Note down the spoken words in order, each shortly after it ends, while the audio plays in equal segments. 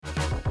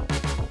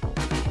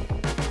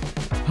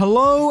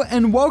Hello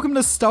and welcome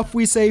to Stuff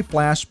We Say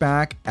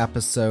Flashback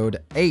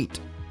Episode 8.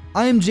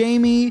 I am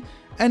Jamie,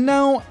 and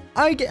now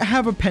I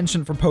have a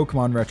penchant for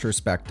Pokemon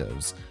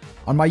retrospectives.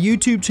 On my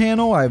YouTube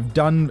channel, I've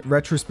done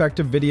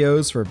retrospective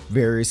videos for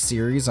various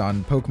series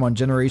on Pokemon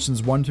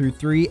Generations 1 through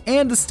 3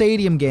 and the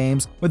Stadium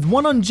games, with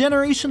one on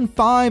Generation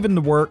 5 in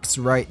the works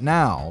right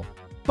now.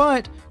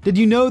 But did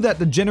you know that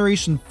the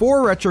Generation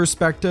 4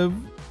 retrospective,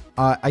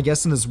 I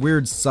guess in this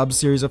weird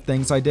sub-series of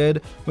things I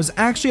did, was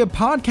actually a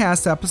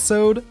podcast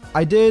episode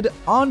I did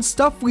on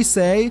Stuff We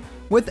Say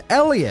with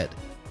Elliot?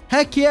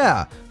 Heck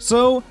yeah!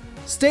 So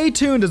stay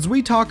tuned as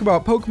we talk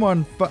about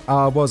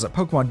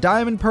Pokemon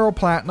Diamond, Pearl,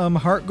 Platinum,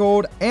 Heart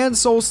Gold, and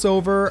Soul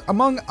Silver,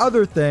 among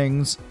other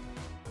things,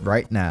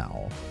 right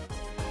now.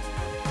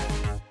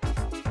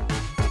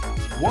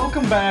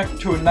 Welcome back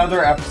to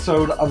another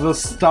episode of the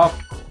Stuff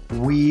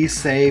We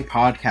Say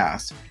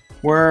podcast,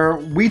 where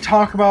we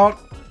talk about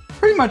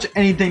pretty much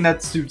anything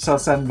that suits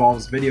us that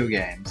involves video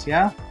games,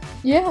 yeah?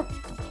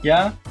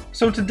 Yeah?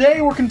 So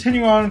today we're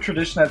continuing on a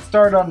tradition that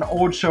started on an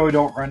old show I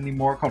don't run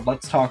anymore called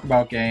Let's Talk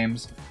About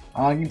Games.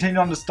 Continue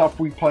on the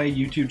Stuff We Play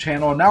YouTube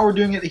channel, and now we're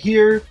doing it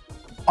here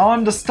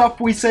on the Stuff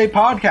We Say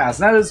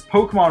podcast, and that is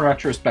Pokemon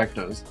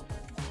retrospectives.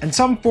 In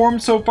some form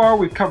so far,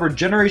 we've covered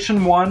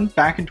Generation 1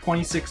 back in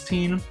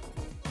 2016,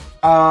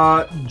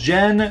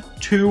 Gen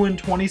 2 in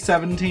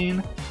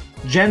 2017,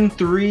 Gen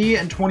 3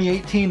 in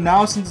 2018.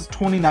 Now since it's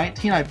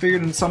 2019, I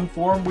figured in some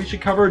form we should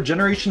cover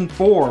Generation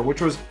 4,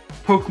 which was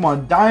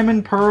Pokemon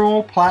Diamond,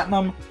 Pearl,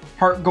 Platinum,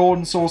 Heart Gold,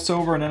 and Soul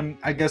Silver, and then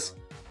I guess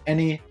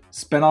any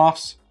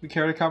spin-offs we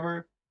care to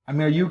cover. I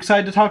mean, are you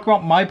excited to talk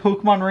about my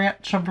Pokemon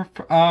rant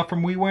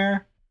from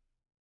WiiWare?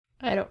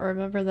 I don't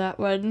remember that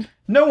one.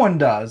 No one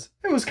does.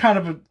 It was kind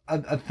of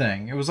a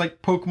thing. It was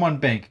like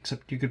Pokemon Bank,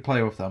 except you could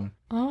play with them.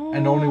 Oh.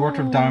 And only worked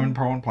with Diamond,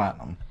 Pearl, and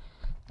Platinum.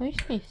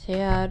 Makes me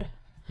sad.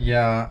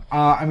 Yeah.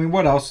 I mean,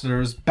 what else?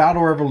 There's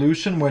Battle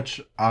Revolution,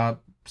 which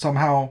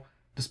somehow,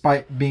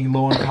 despite being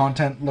low in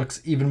content,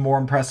 looks even more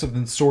impressive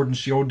than Sword and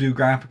Shield do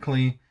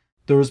graphically.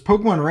 There was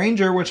Pokemon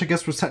Ranger, which I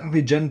guess was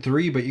technically Gen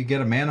 3, but you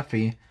get a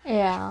Manaphy.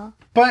 Yeah.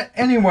 But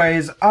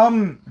anyways,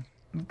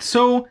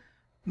 so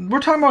we're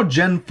talking about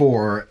Gen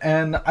 4,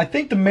 and I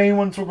think the main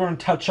ones we're going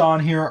to touch on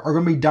here are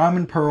going to be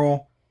Diamond,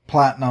 Pearl,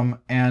 Platinum,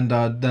 and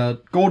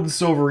the Gold and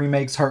Silver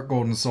remakes, Heart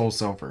Gold and Soul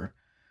Silver.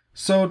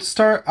 So to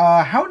start,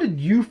 how did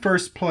you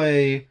first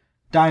play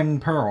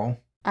Diamond, Pearl?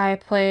 I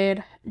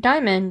played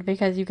Diamond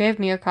because you gave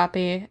me a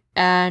copy,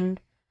 and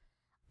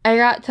I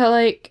got to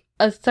like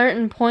a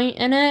certain point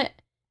in it,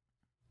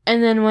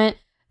 and then went,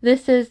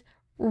 this is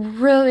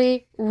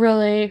really,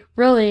 really,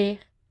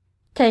 really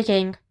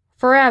taking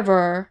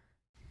forever,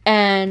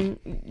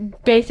 and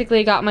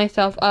basically got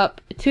myself up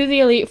to the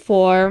Elite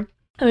Four.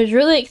 I was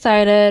really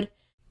excited,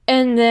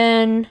 and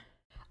then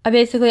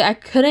I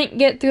couldn't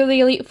get through the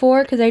Elite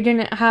Four because I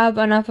didn't have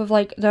enough of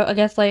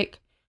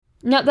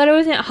not that it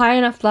wasn't high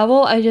enough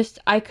level,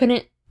 I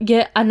couldn't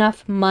get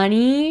enough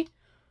money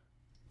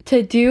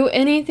to do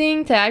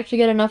anything, to actually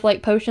get enough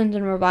potions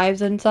and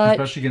revives and such.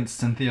 Especially against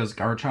Cynthia's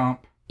Garchomp.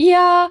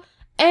 Yeah,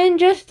 and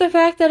just the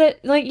fact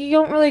that you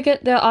don't really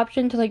get the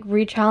option to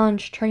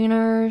re-challenge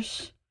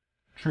trainers.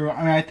 True.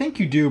 I mean, I think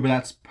you do, but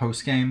that's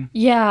post-game.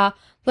 Yeah,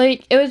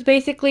 it was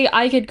basically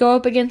I could go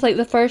up against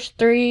the first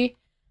three,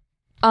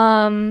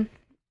 and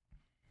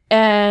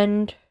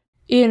kind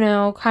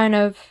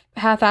of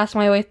half-ass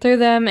my way through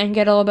them and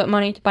get a little bit of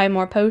money to buy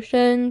more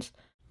potions.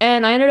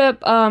 And I ended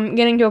up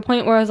getting to a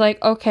point where I was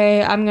like,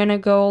 okay, I'm gonna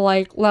go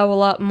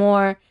level up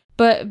more.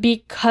 But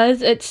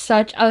because it's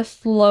such a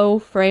slow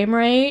frame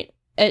rate,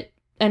 it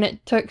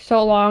took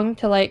so long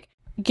to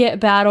get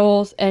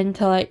battles and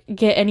to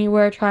get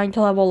anywhere trying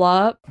to level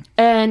up.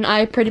 And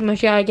I pretty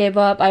much I gave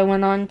up. I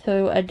went on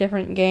to a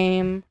different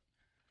game.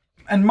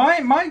 And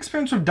my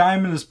experience with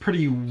Diamond is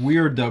pretty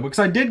weird though, because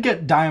I did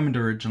get Diamond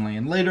originally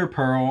and later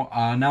Pearl.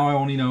 Now I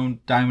only know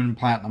Diamond and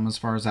Platinum as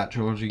far as that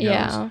trilogy goes.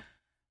 Yeah.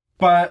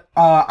 But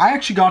I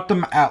actually got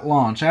them at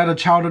launch. I had a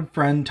childhood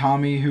friend,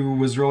 Tommy, who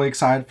was really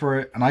excited for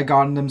it, and I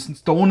got them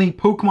since the only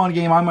Pokemon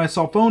game I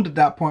myself owned at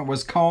that point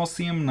was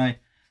Colosseum, and I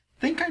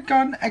think I'd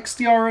gotten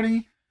XD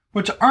already,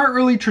 which aren't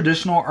really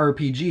traditional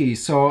RPGs.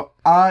 So,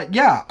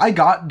 yeah, I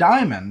got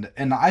Diamond,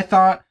 and I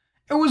thought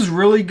it was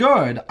really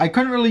good. I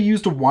couldn't really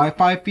use the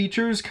Wi-Fi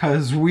features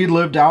because we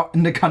lived out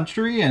in the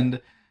country, and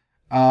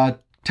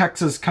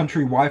Texas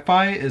country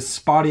Wi-Fi is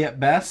spotty at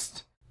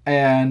best.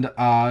 And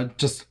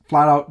just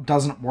flat out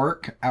doesn't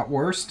work at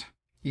worst.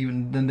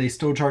 Even then they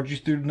still charge you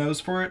through the nose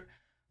for it.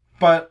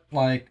 But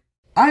I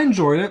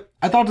enjoyed it.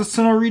 I thought the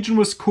Sinnoh region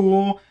was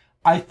cool.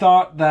 I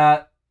thought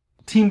that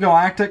Team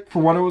Galactic,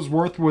 for what it was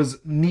worth, was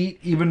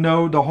neat, even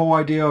though the whole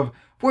idea of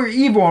we're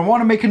evil and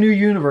want to make a new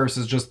universe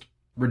is just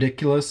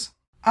ridiculous.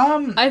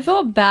 I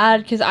felt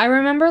bad because I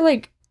remember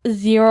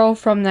Zero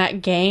from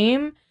that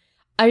game.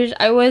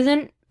 I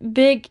wasn't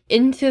big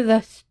into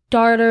the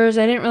starters.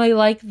 I didn't really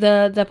like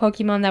the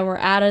Pokemon that were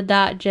added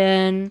that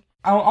gen.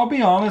 I'll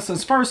be honest,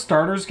 as far as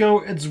starters go,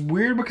 it's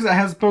weird because it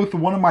has both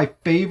one of my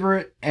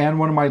favorite and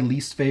one of my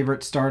least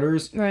favorite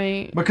starters.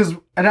 Right. Because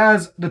it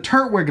has the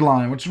Turtwig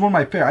line, which is one of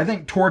my favorite. I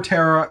think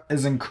Torterra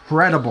is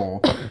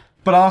incredible.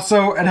 But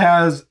also it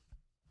has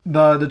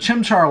the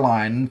Chimchar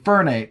line,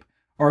 Infernape,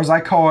 or as I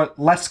call it,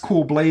 Less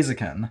Cool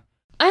Blaziken.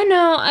 I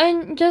know,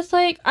 I'm just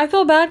like, I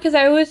feel bad because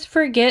I always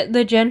forget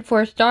the Gen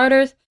 4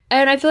 starters.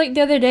 And I feel like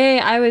the other day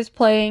I was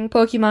playing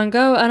Pokemon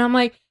Go and I'm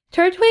like,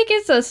 Turtwig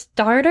is a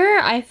starter?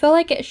 I feel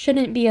like it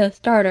shouldn't be a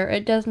starter.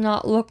 It does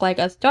not look like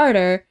a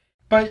starter.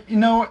 But,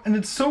 and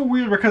it's so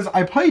weird because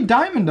I played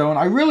Diamond though and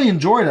I really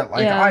enjoyed it.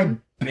 Like, Yeah. I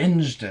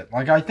binged it.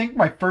 Like, I think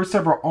my first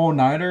ever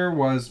all-nighter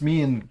was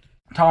me and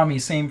Tommy,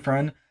 same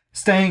friend,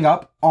 staying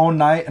up all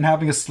night and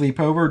having a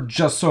sleepover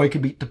just so I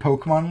could beat the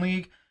Pokemon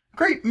League.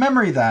 Great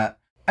memory, that.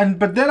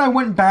 But then I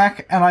went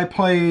back and I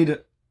played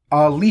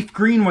Leaf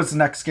Green was the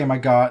next game I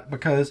got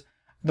because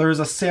there's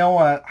a sale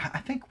at, I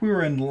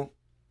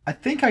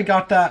think I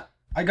got that.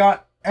 I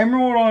got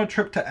Emerald on a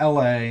trip to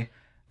LA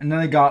and then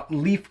I got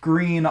Leaf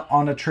Green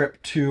on a trip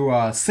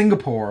to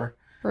Singapore.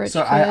 Rich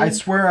So kid. I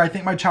swear I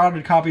think my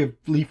childhood copy of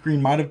Leaf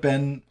Green might have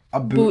been a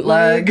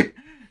bootleg.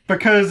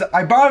 Because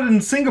I bought it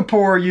in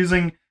Singapore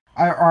using,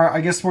 or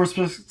I guess more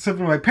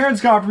specifically, my parents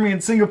got it for me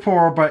in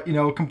Singapore, but,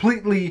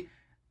 completely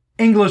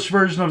English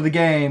version of the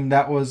game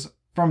that was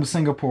from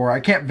Singapore. I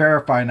can't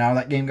verify now.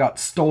 That game got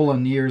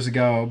stolen years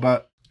ago,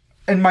 but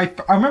I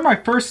remember my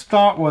first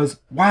thought was,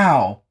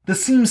 wow,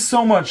 this seems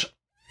so much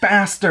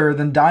faster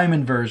than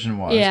Diamond version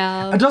was.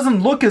 Yeah. It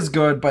doesn't look as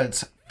good, but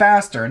it's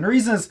faster. And the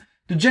reason is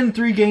the Gen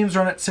 3 games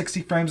run at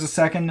 60 frames a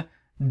second.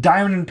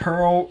 Diamond and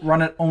Pearl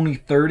run at only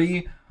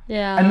 30.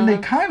 Yeah. And then they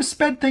kind of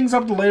sped things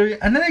up to later,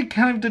 and then they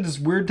kind of did this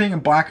weird thing in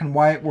Black and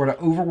White where the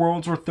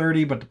overworlds were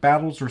 30, but the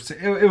battles were...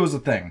 It was a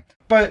thing.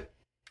 But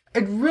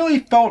it really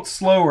felt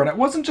slower, and it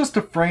wasn't just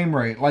a frame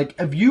rate. Like,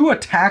 if you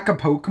attack a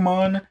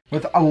Pokemon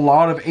with a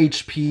lot of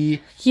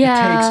HP,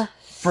 yeah, it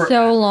takes...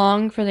 so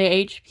long for the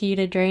HP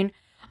to drain.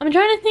 I'm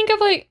trying to think of,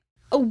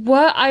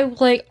 what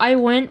I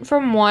went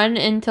from 1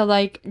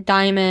 into,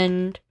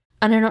 Diamond,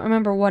 and I don't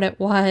remember what it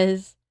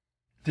was.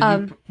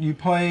 You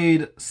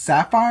played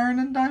Sapphire and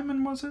then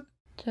Diamond, was it?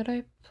 Did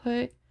I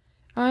play?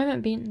 Oh, I haven't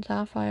beaten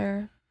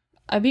Sapphire.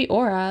 I beat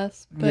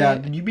Oras. But...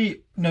 Yeah, you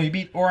beat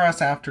Oras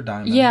after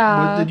Diamond.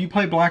 Yeah. Did you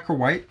play Black or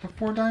White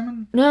before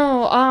Diamond?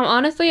 No,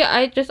 honestly,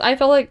 I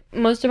felt like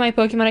most of my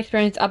Pokemon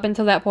experience up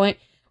until that point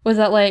was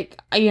that,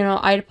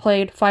 I'd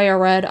played Fire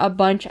Red a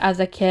bunch as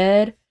a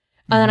kid,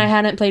 and then I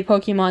hadn't played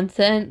Pokemon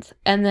since,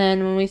 and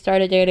then when we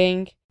started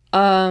dating,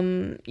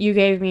 you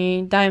gave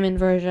me Diamond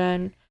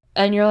version,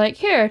 and you're like,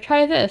 here,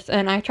 try this.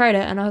 And I tried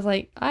it, and I was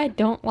like, I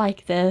don't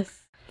like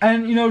this.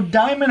 And,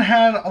 Diamond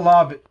had a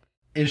lot of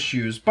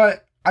issues,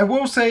 but I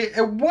will say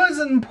it was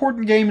an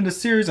important game in the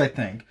series, I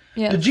think.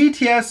 Yeah. The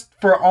GTS,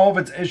 for all of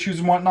its issues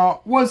and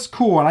whatnot, was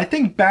cool, and I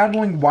think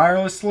battling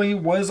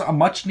wirelessly was a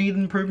much-needed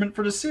improvement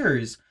for the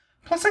series.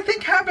 Plus, I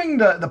think having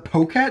the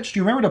Poketch, do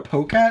you remember the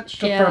Poketch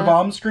for a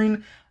bomb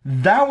screen?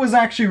 That was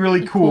actually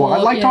really cool. I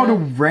liked all the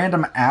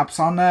random apps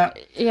on that.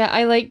 Yeah,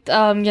 I liked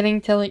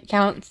getting to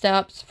count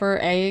steps for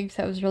eggs.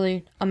 That was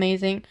really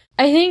amazing.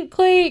 I think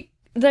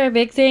the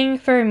big thing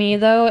for me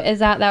though is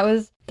that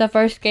was the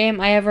first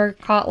game I ever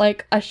caught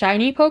a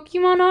shiny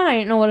Pokemon on. I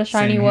didn't know what a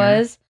shiny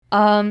was.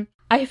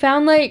 I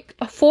found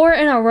 4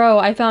 in a row.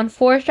 I found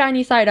 4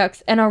 shiny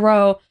Psyducks in a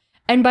row,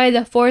 and by the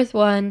 4th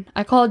one,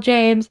 I called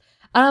James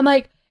and I'm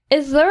like,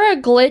 is there a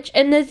glitch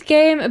in this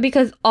game?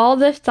 Because all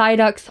the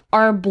Psyducks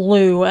are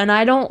blue, and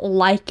I don't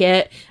like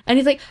it. And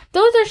he's like,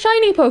 those are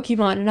shiny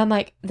Pokemon. And I'm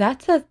like,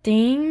 that's a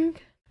thing?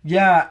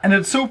 Yeah, and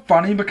it's so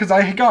funny because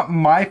I got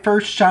my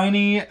first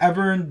shiny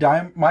ever in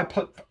Diamond,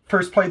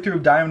 first playthrough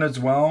of Diamond as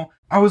well.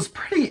 I was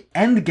pretty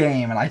end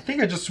game, and I think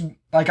I just,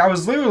 I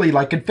was literally,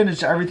 could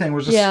finish everything,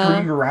 was just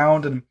screwing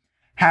around and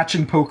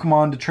hatching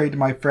Pokemon to trade to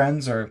my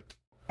friends, or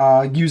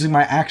using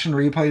my action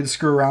replay to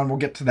screw around. We'll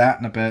get to that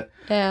in a bit.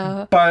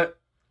 Yeah. But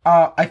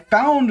I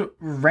found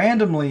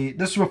randomly,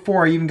 this was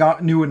before I even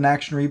knew what an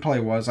action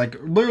replay was,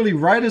 literally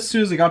right as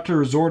soon as I got to the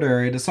resort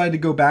area, I decided to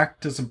go back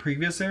to some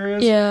previous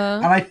areas. Yeah.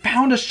 And I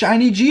found a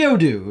shiny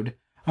Geodude.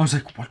 I was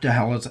like, what the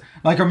hell is it?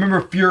 I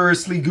remember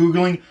furiously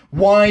Googling,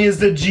 why is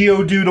the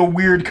Geodude a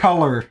weird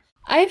color?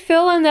 I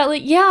feel in that,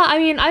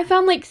 I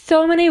found,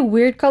 so many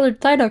weird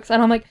colored Psyducks,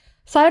 and I'm like,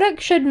 Psyduck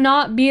should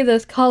not be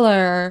this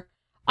color.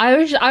 I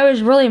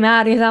was really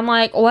mad, because I'm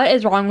like, what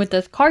is wrong with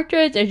this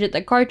cartridge? Is it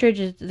the cartridge?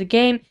 Is it the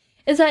game?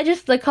 Is that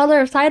just the color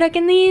of Psyduck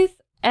in these?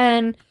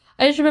 And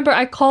I just remember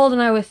I called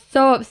and I was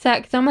so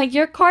upset, because I'm like,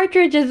 your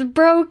cartridge is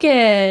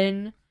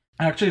broken.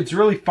 Actually, it's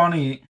really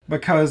funny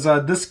because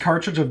this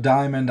cartridge of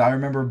Diamond, I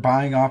remember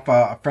buying off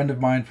a friend of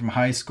mine from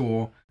high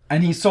school,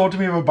 and he sold to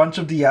me a bunch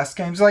of DS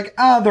games.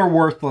 They're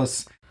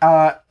worthless.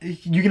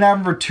 You can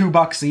have them for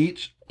 $2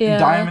 each. Yeah.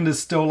 Diamond is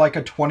still a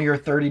 $20 or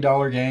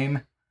 $30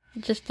 game.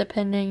 Just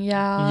depending,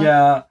 yeah.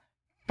 Yeah.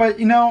 But,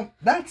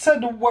 that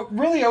said, what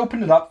really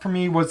opened it up for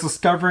me was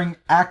discovering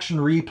Action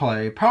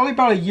Replay. Probably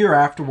about a year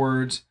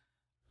afterwards,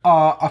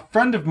 a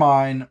friend of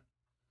mine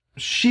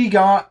she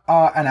got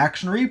an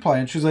action replay,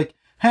 and she was like,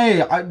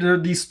 hey, there are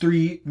these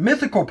 3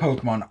 mythical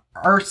Pokemon,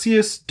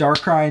 Arceus,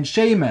 Darkrai, and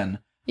Shaman.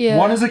 Yeah.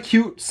 One is a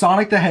cute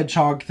Sonic the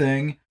Hedgehog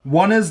thing,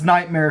 one is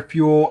Nightmare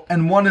Fuel,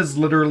 and one is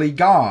literally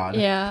God.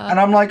 Yeah. And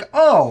I'm like,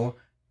 oh,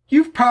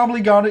 you've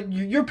probably got it,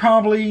 you're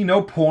probably,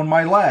 pulling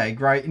my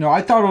leg, right?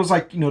 I thought it was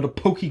like, the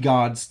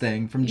Pokegods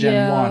thing from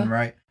Gen 1,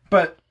 right?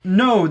 But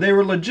no, they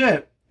were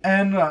legit.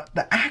 And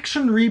the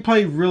action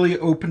replay really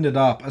opened it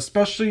up,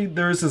 especially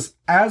there's this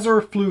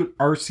Azure Flute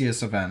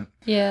Arceus event.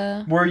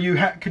 Yeah. Where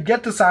you could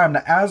get this item,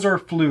 the Azure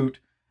Flute,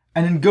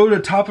 and then go to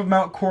the top of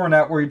Mount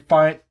Coronet where you'd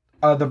find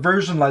the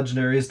version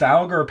legendaries, the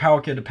Alga or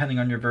Palkia, depending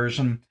on your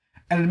version,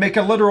 and it'd make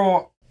a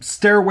literal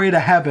stairway to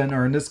heaven,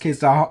 or in this case,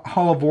 the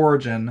Hall of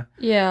Origin.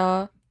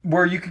 Yeah.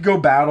 Where you could go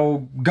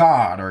battle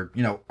God or,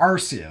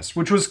 Arceus,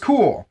 which was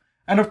cool.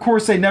 And of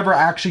course, they never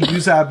actually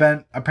used that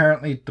event.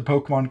 Apparently, the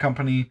Pokemon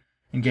Company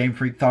and Game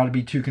Freak thought it'd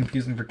be too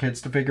confusing for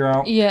kids to figure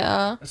out.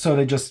 Yeah. So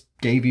they just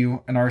gave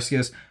you an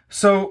Arceus.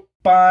 So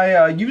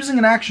by using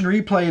an action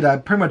replay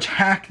to pretty much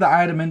hack the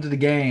item into the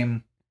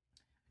game,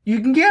 you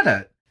can get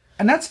it.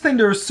 And that's the thing,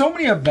 there were so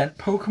many event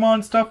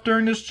Pokemon stuff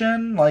during this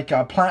gen. Like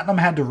Platinum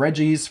had the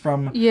Reggies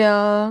from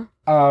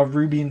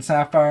Ruby and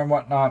Sapphire and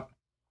whatnot.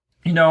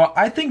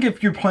 I think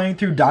if you're playing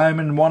through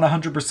Diamond and want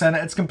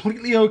 100%, it's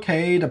completely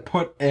okay to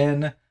put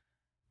in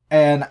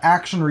an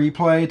action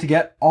replay to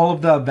get all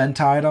of the event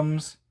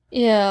items.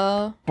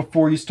 Yeah.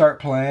 Before you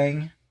start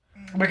playing.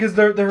 Because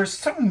there are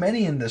so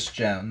many in this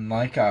gen.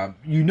 Like, the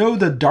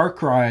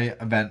Darkrai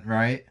event,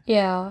 right?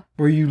 Yeah.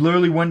 Where you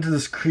literally went to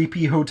this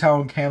creepy hotel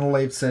in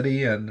Canalave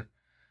City and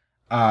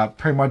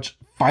pretty much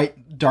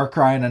fight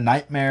Darkrai in a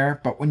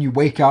nightmare. But when you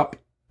wake up,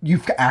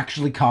 you've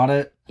actually caught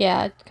it.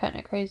 Yeah, it's kind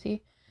of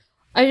crazy.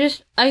 I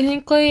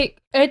think,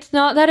 like, it's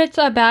not that it's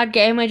a bad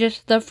game, I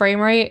just, the frame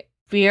rate,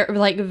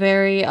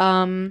 very,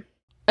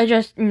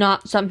 just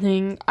not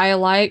something I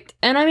liked.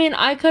 And I mean,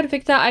 I could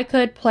fix that. I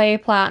could play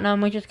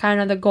Platinum, which is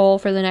kind of the goal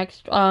for the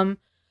next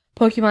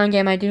Pokemon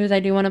game I do, is I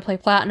do want to play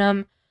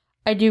Platinum.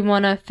 I do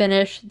want to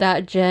finish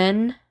that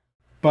gen.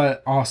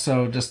 But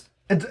also just,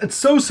 it's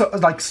so,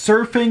 like,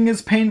 surfing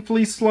is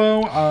painfully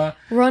slow.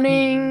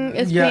 Running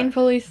is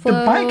painfully slow.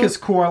 The bike is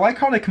cool. I like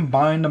how they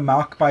combined the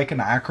Mach Bike and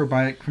the Acro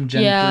Bike from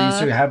Gen 3,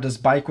 so you have this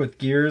bike with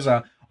gears.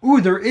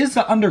 Ooh, there is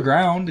the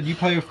Underground. Did you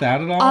play with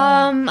that at all?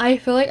 I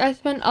feel like I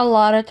spent a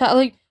lot of time,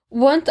 like,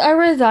 once I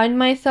resigned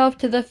myself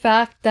to the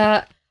fact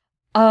that,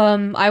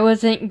 I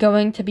wasn't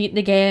going to beat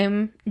the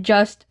game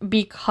just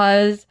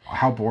because...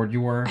 How bored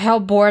you were? How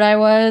bored I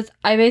was.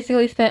 I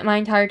basically spent my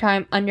entire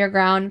time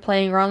underground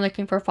playing around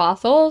looking for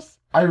fossils.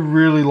 I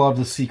really love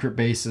the secret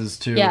bases,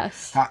 too.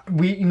 Yes.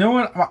 You know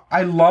what?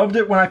 I loved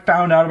it when I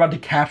found out about the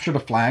Capture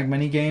the Flag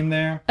minigame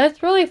there.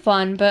 It's really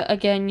fun, but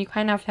again, you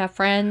kind of have to have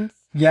friends.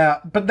 Yeah,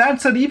 but that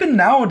said, even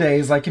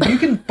nowadays, like, if you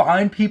can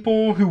find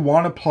people who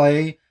want to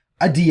play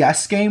a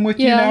DS game with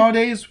you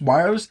nowadays,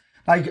 wireless,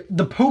 like,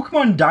 the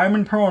Pokemon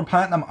Diamond, Pearl, and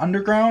Platinum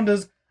Underground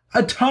is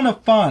a ton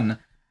of fun.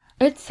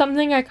 It's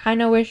something I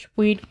kind of wish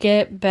we'd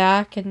get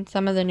back in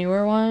some of the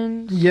newer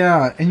ones.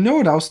 Yeah, and you know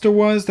what else there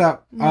was?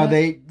 That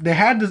they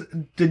had this,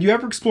 did you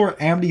ever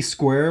explore Amity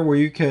Square where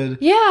you could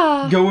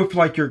go with,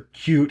 like, your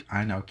cute,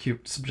 I know,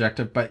 cute,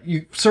 subjective, but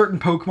certain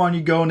Pokemon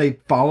you go and they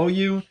follow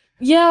you?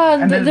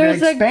 Yeah, and then they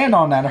expand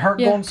on that. Heart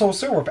Gold and Soul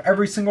Silver with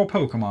every single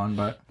Pokemon,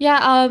 but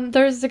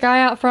there's the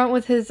guy out front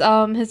with his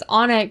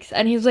Onix,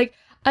 and he's like,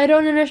 I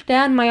don't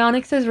understand. My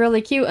Onix is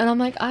really cute, and I'm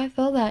like, I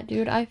feel that,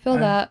 dude. I feel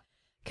that,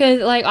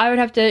 because like I would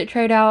have to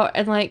trade out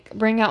and like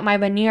bring out my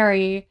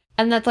Baneri,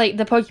 and that's like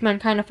the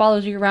Pokemon kind of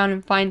follows you around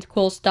and finds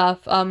cool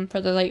stuff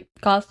for the like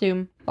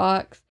costume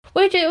box,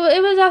 which it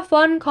was a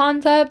fun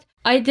concept.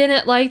 I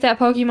didn't like that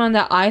Pokemon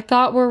that I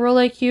thought were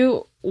really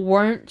cute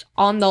weren't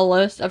on the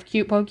list of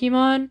cute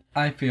Pokemon.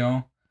 I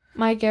feel.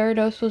 My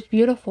Gyarados was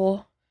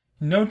beautiful.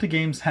 You know what the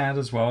games had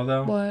as well,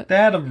 though? What? They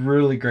had a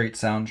really great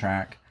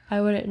soundtrack. I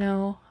wouldn't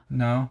know.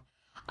 No?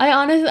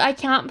 I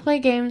can't play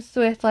games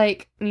with,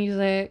 like,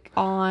 music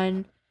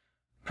on.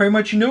 Pretty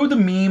much, you know the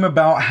meme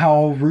about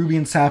how Ruby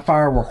and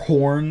Sapphire were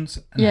horns?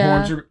 And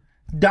horns are...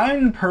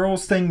 Diamond and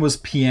Pearl's thing was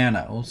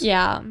pianos.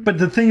 Yeah. But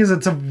the thing is,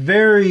 it's a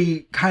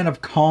very kind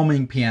of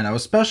calming piano,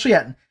 especially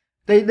at...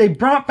 They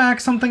brought back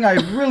something I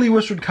really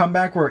wish would come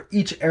back, where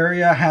each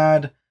area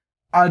had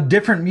a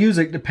different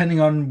music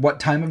depending on what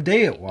time of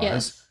day it was.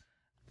 Yes.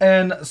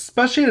 And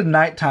especially the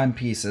nighttime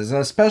pieces,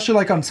 especially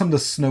like on some of the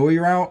snowy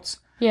routes.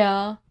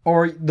 Yeah.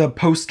 Or the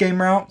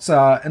post-game routes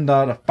in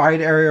the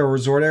fight area or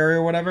resort area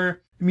or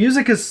whatever.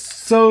 Music is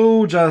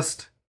so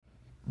just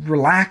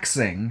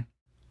relaxing.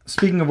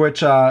 Speaking of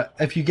which,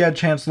 if you get a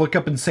chance, look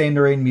up Insane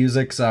Rain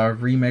Music's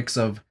remix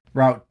of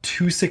Route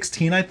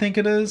 216, I think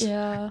it is.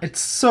 Yeah. It's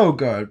so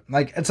good.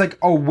 Like, it's like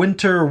a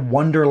winter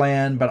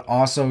wonderland, but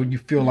also you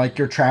feel like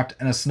you're trapped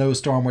in a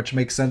snowstorm, which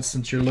makes sense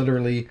since you're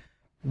literally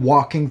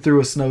walking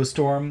through a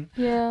snowstorm.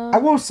 Yeah. I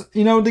will,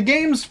 the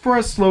games, for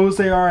as slow as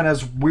they are and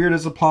as weird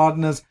as the plot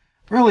and as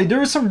really, there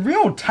were some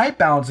real type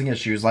balancing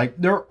issues. Like,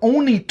 there are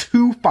only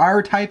 2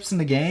 fire types in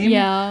the game.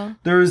 Yeah.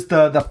 There's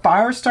the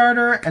fire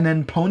starter and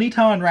then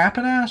Ponyta and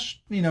Rapidash,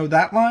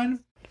 that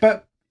line.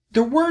 But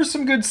there were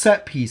some good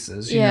set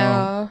pieces, you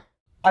know.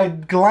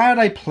 I'm glad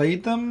I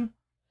played them.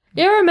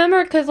 Yeah, I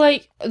remember, because,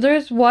 like,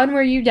 there's one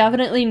where you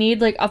definitely need,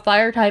 like, a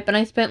fire type, and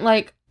I spent,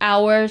 like,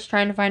 hours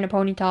trying to find a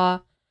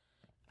Ponyta.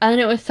 And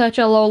it was such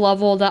a low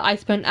level that I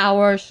spent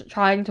hours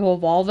trying to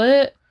evolve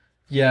it.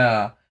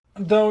 Yeah.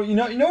 Though, you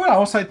know what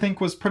else I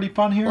think was pretty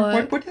fun here?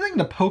 What do you think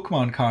of the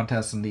Pokemon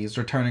contests in these,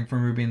 returning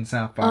from Ruby and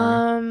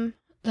Sapphire?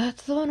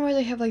 That's the one where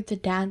they have, like, the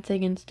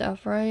dancing and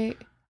stuff, right?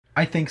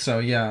 I think so,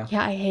 yeah.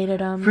 Yeah, I hated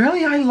them.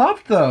 Really? I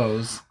loved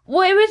those.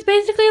 Well, it was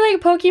basically like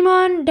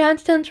Pokemon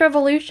Dance Dance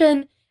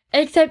Revolution,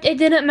 except it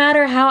didn't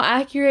matter how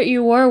accurate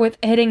you were with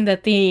hitting the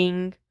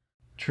thing.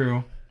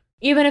 True.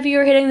 Even if you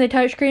were hitting the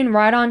touchscreen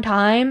right on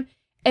time,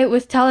 it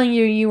was telling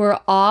you were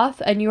off,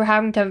 and you were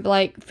having to,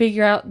 like,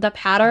 figure out the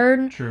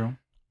pattern. True.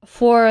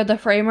 For the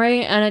frame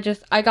rate, and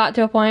I got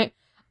to a point,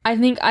 I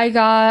think I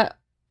got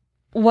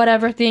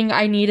whatever thing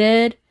I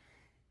needed,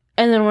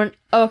 and then went,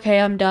 okay,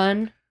 I'm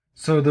done.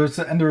 So there's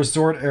in the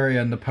resort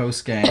area in the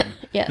post game.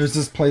 Yes. There's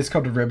this place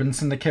called the Ribbon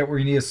Syndicate where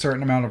you need a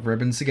certain amount of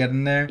ribbons to get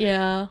in there.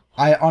 Yeah.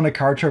 On a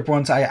car trip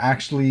once, I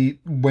actually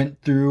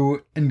went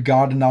through and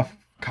got enough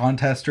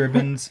contest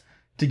ribbons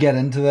to get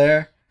into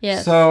there.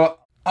 Yes. So,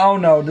 oh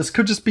no, this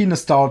could just be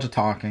nostalgia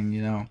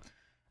talking,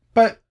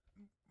 But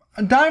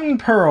Diamond and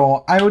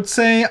Pearl, I would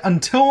say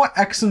until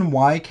X and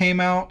Y came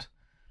out,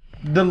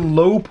 the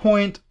low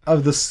point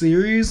of the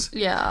series.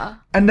 Yeah.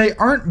 And they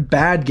aren't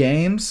bad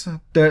games.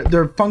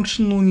 They're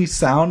functionally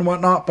sound and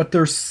whatnot, but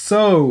they're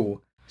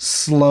so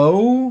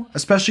slow,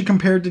 especially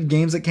compared to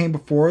games that came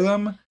before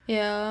them.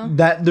 Yeah.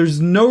 That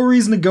there's no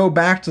reason to go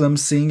back to them,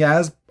 seeing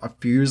as a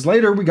few years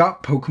later we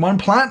got Pokemon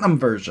Platinum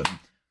version.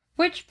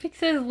 Which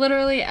fixes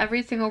literally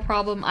every single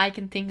problem I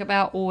can think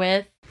about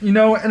with.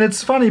 And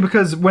it's funny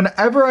because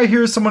whenever I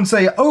hear someone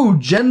say, oh,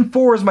 Gen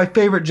 4 is my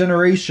favorite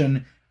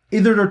generation,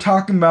 either they're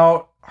talking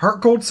about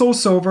Heart Gold, Soul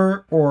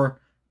Silver, or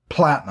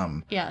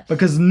Platinum. Yes.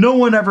 Because no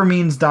one ever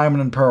means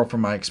Diamond and Pearl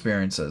from my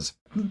experiences.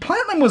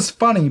 Platinum was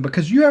funny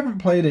because you haven't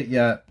played it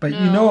yet, but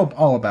you know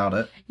all about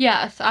it.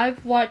 Yes,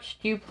 I've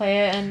watched you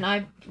play it, and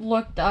I've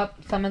looked up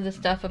some of the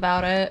stuff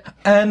about it.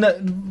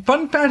 And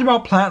fun fact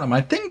about Platinum,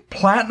 I think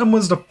Platinum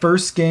was the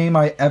first game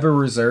I ever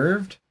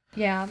reserved.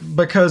 Yeah.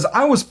 Because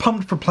I was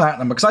pumped for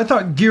Platinum, because I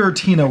thought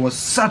Giratina was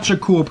such a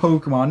cool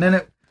Pokemon, and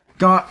it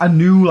got a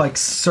new, like,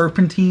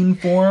 Serpentine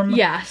form.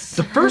 Yes.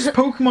 The first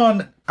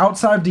Pokemon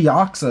outside of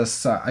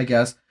Deoxys, I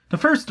guess. The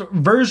first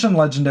version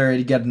legendary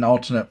to get an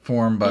alternate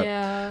form, but...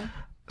 Yeah.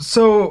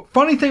 So,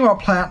 funny thing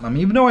about Platinum,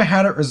 even though I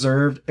had it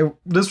reserved,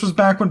 this was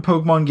back when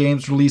Pokemon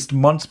games released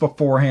months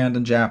beforehand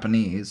in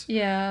Japanese.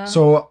 Yeah.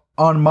 So,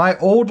 on my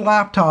old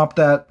laptop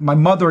that my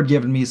mother had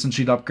given me since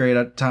she'd upgraded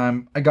at the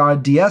time, I got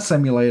a DS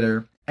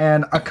emulator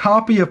and a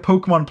copy of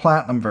Pokemon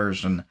Platinum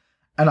version.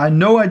 And I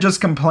know I just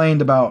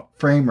complained about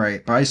frame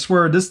rate, but I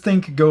swear this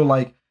thing could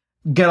go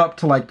get up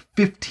to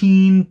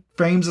 15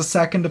 frames a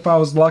second if I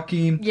was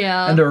lucky.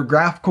 Yeah. And there were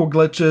graphical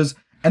glitches.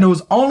 And it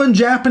was all in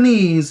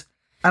Japanese.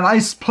 And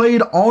I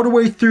played all the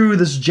way through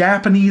this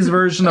Japanese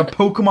version of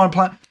Pokemon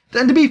Platinum.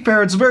 And to be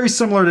fair, it's very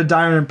similar to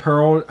Diamond and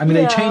Pearl. I mean,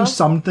 they changed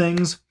some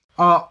things.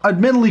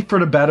 Admittedly for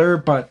the better,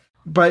 but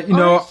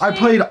honestly, I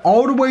played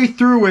all the way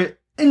through it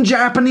in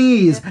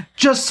Japanese.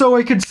 Just so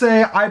I could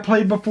say I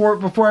played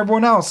before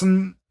everyone else.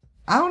 And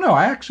I don't know,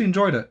 I actually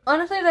enjoyed it.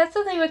 Honestly, that's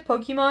the thing with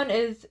Pokemon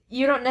is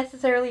you don't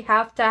necessarily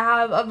have to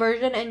have a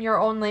version in your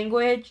own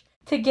language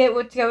to get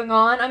what's going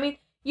on. I mean,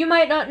 you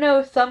might not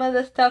know some of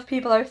the stuff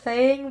people are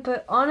saying,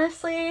 but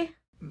honestly,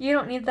 you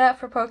don't need that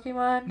for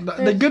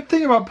Pokemon. The good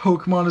thing about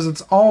Pokemon is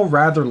it's all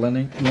rather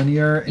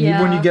linear,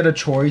 and when you get a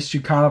choice,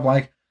 you kind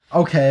of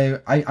okay,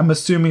 I'm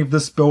assuming if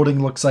this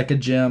building looks like a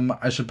gym,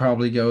 I should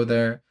probably go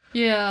there.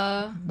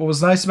 Yeah. What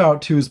was nice about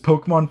it, too, is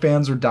Pokemon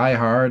fans were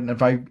diehard, and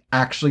if I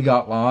actually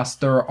got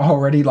lost, there were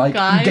already,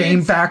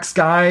 game facts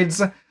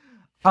guides.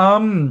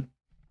 And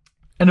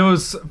it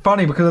was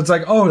funny because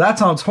it's oh, that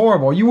sounds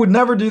horrible. You would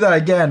never do that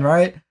again,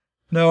 right?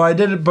 No, I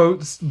did it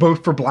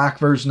both for Black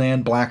version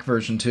and Black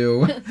version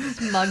 2.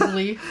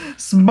 Smugleaf.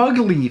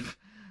 Smugleaf.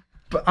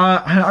 But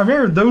I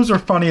remember those are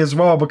funny as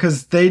well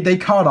because they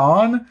caught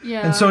on.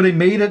 Yeah. And so they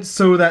made it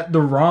so that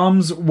the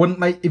ROMs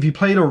wouldn't if you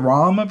played a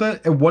ROM of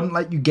it, it wouldn't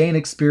let you gain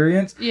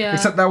experience. Yeah.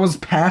 Except that was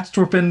patched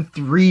within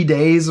 3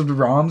 days of the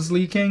ROMs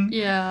leaking.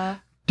 Yeah.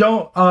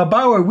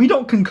 By the way, we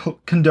don't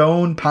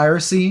condone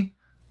piracy.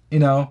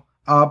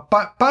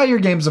 Buy your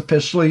games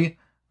officially.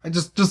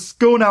 Just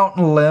going out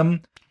on a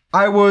limb.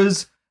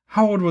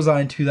 How old was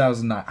I in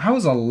 2009? I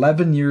was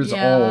 11 years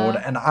old,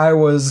 and I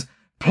was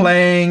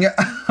playing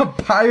a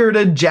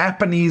pirated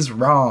Japanese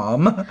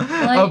ROM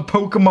of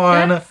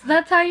Pokemon.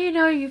 That's how you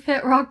know you've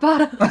hit rock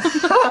bottom.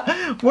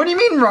 What do you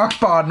mean rock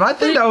bottom? I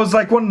think that was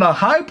one of the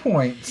high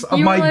points of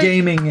my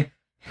gaming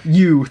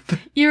youth.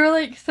 You were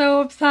like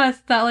so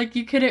obsessed that like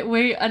you couldn't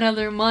wait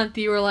another month.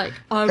 You were like,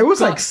 It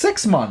was like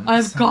 6 months.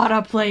 I've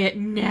gotta play it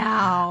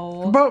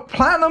now. But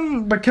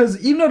Platinum, because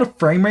even though the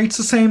frame rate's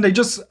the same, they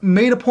just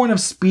made a point of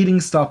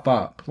speeding stuff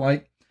up.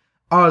 Like,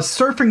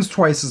 surfing's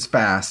twice as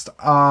fast.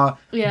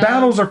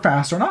 Battles are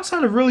faster, and also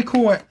had a really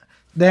cool.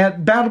 They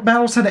had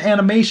battles had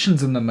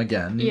animations in them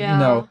again. Yeah. You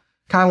know,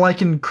 kind of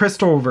like in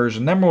Crystal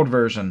version, Emerald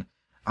version.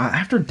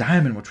 After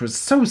Diamond, which was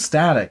so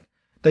static,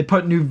 they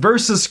put new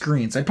versus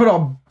screens. They put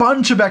a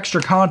bunch of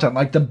extra content,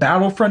 like the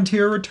Battle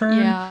Frontier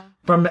return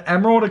from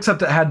Emerald,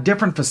 except it had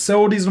different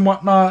facilities and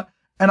whatnot.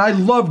 And I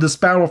love this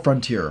Battle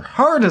Frontier.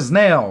 Hard as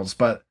nails,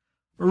 but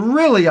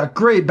really a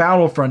great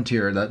Battle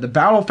Frontier. The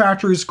Battle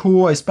Factory is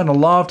cool. I spent a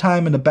lot of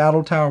time in the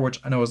Battle Tower, which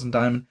I know isn't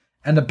Diamond,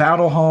 and the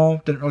Battle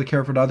Hall. Didn't really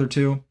care for the other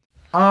two.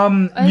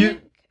 I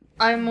think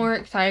I'm more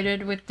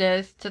excited with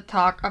this to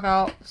talk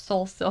about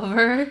Soul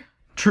Silver.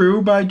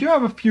 True, but I do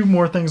have a few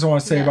more things I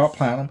want to say about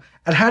Platinum.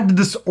 It had the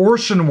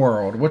Distortion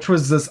World, which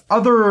was this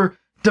other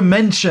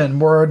dimension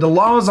where the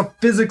laws of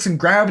physics and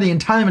gravity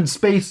and time and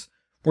space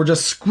were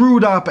just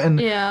screwed up, and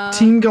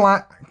Team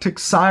Galactic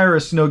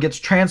Cyrus, gets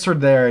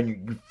transferred there, and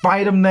you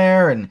fight him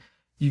there, and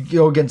you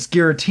go against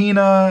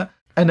Giratina,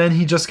 and then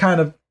he just kind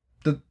of,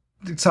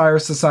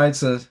 Cyrus decides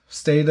to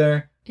stay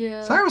there.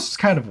 Yeah. Cyrus is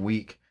kind of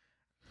weak.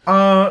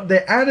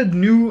 They added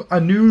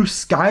a new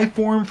sky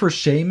form for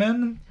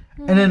Shaman,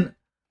 and then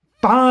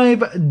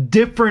 5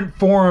 different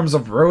forms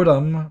of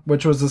Rotom,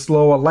 which was this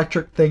little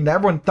electric thing that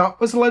everyone thought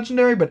was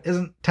legendary, but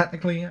isn't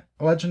technically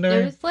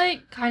legendary. It was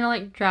kind of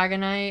like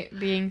Dragonite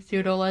being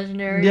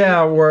pseudo-legendary.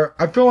 Yeah, where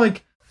I feel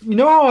like,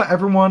 how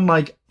everyone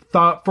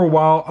thought for a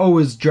while,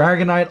 is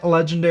Dragonite a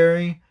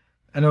legendary?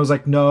 And it was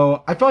like,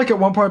 no. I feel like at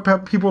one point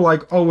people were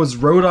like, was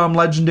Rotom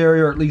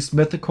legendary or at least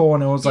mythical?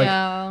 And it was like,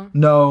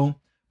 no.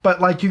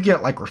 But you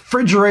get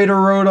Refrigerator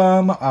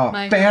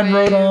Rotom, Fan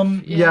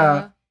Rotom.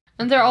 Yeah.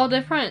 And they're all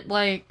different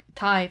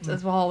types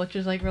as well, which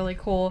is really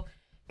cool.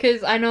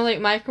 Because I know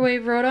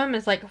Microwave Rotom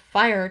is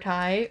fire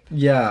type.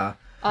 Yeah.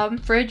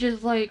 Fridge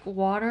is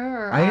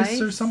water or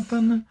ice or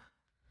something.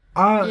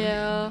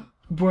 Yeah.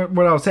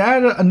 What else? They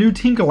added a new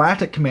Team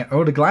Galactic Commander.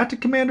 Oh, the Galactic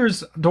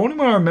Commanders, the only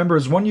one I remember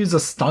is one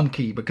uses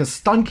Stunky, because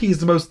Stunky is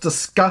the most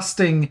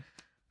disgusting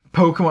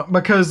Pokemon,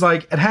 because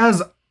it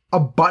has a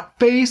butt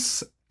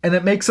face and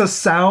it makes a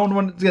sound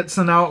when it gets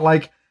sent out,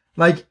 like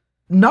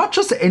not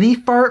just any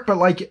fart,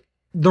 but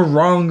the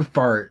wrong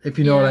fart, if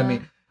you know what I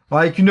mean.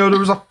 There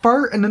was a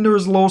fart and then there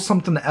was a little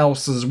something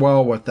else as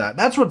well with that.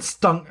 That's what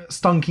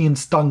Stunky and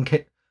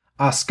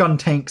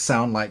Skuntank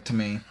sound like to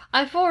me.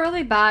 I feel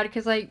really bad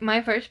because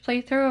my first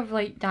playthrough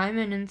of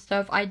Diamond and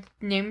stuff, I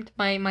named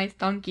my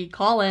Stunky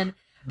Colin,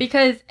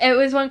 because it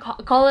was when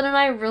Colin and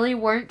I really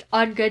weren't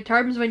on good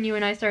terms when you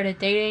and I started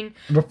dating.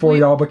 Before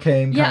y'all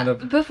became kind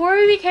of... Before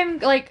we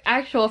became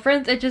actual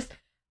friends,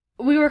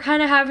 we were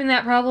kind of having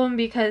that problem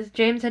because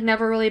James had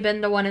never really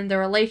been the one in the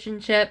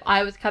relationship.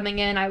 I was coming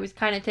in. I was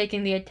kind of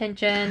taking the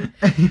attention.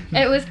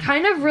 It was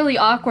kind of really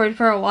awkward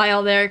for a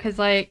while there because,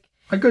 a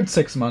good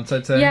 6 months,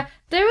 I'd say. Yeah,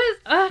 there was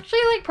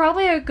actually,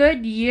 probably a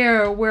good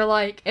year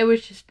where, it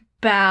was just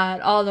bad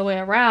all the way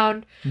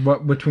around.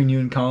 What, between you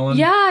and Colin?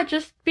 Yeah,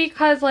 just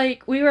because,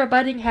 we were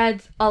butting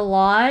heads a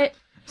lot.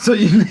 So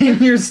you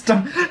named your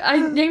skunk... I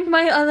named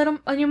my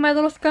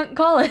little skunk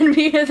Colin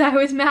because I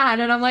was mad,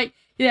 and I'm like,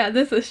 yeah,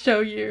 this is show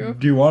you.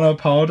 Do you want to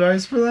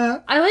apologize for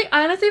that? I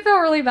honestly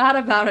felt really bad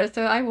about it,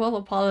 so I will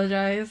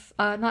apologize.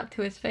 Not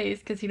to his face,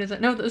 because he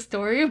doesn't know the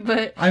story,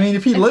 but... I mean,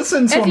 if he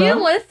listens, If you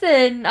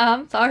listen,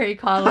 I'm sorry,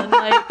 Colin.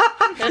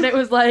 And it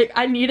was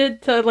I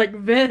needed to,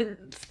 vent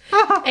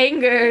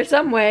anger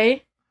some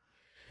way.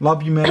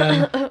 Love you,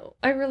 man.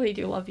 I really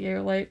do love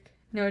you,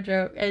 no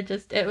joke.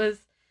 It was...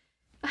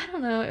 I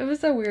don't know, it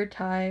was a weird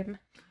time.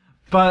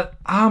 But,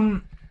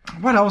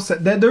 what else?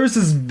 There was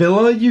this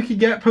villa you could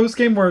get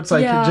post-game where it's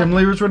gym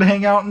leaders would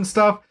hang out and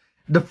stuff.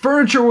 The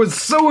furniture was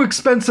so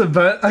expensive,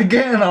 but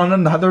again, on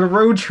another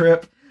road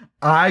trip,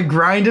 I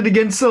grinded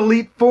against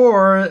Elite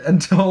Four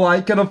until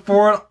I could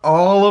afford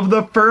all of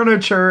the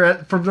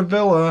furniture from the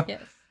villa.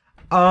 Yes.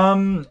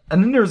 And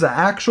then there's an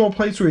actual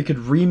place where you could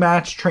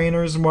rematch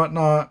trainers and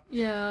whatnot.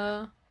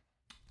 Yeah.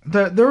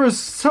 There was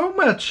so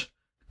much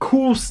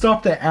cool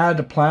stuff to add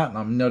to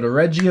Platinum. The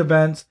Reggie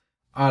events,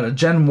 the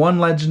Gen 1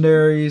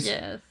 legendaries.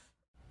 Yes.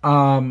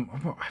 I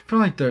feel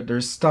like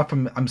there's stuff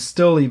I'm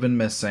still even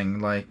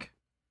missing.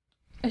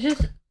 It's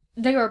just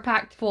they were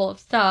packed full of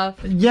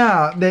stuff.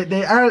 Yeah,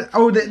 they added.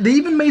 They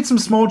even made some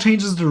small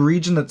changes to the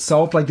region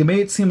itself. They made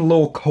it seem a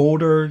little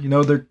colder.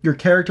 Your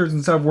characters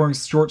instead of wearing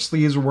short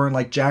sleeves were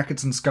wearing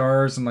jackets and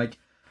scarves, and I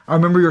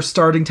remember your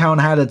starting town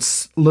had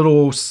its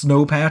little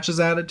snow patches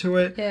added to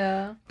it.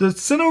 Yeah. The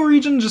Sinnoh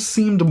region just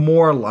seemed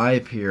more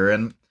alive here,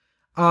 and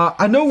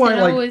I know why.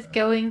 Sinnoh was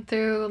going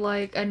through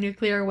a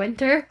nuclear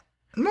winter.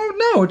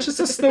 No, it's just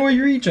a snowy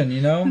region,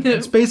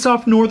 It's based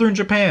off northern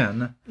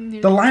Japan.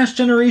 The last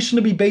generation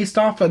to be based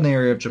off an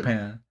area of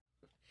Japan.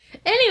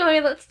 Anyway,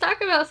 let's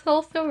talk about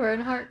Soul Silver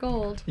and Heart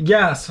Gold.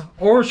 Yes,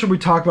 or should we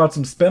talk about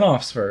some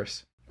spin-offs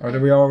first? Or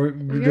did we all We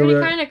already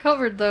kind of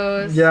covered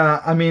those.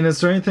 Yeah, I mean,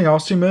 is there anything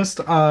else you missed?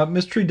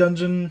 Mystery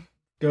Dungeon,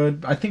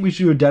 good. I think we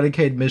should do a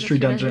dedicated Mystery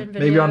Dungeon.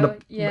 Maybe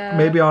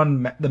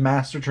on the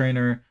Master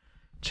Trainer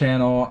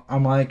channel.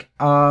 I'm like,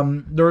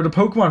 there were the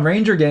Pokemon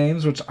Ranger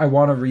games, which I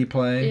want to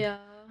replay. Yeah.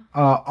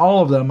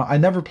 All of them. I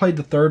never played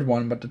the third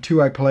one, but the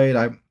two I played,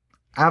 I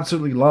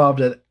absolutely loved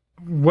it.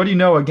 What do you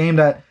know? A game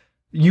that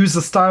used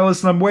the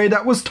stylus in a way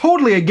that was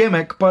totally a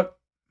gimmick, but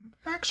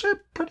actually a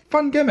pretty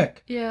fun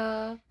gimmick.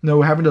 Yeah.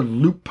 No, having to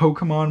loop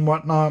Pokemon and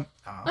whatnot.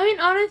 I mean,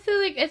 honestly,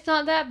 like, it's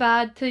not that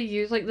bad to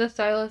use, like, the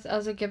stylus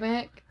as a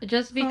gimmick.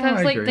 Just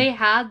because, agree. they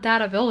had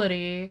that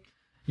ability.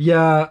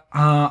 Yeah,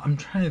 I'm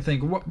trying to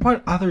think.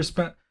 What other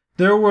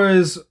there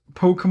was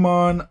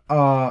Pokemon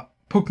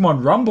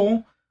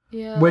Rumble,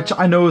 Yeah. which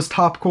I know is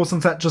topical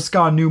since that just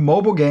got a new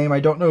mobile game. I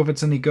don't know if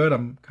it's any good.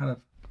 I'm kind of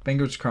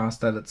fingers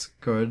crossed that it's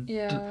good.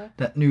 Yeah.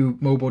 That new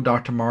mobile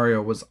Dr.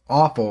 Mario was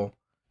awful.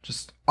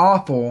 Just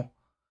awful.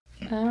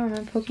 I don't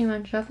know.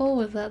 Pokemon Shuffle?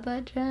 Was that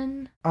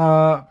gen?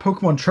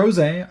 Pokemon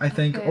Troze, I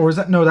think. Okay. Or is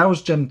that... No, that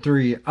was Gen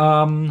 3.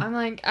 I'm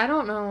like, I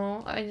don't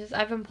know.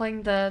 I've been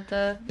playing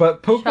the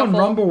But Pokemon Shuffle.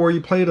 Rumble, where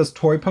you played as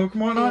toy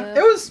Pokemon on, Yeah.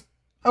 it was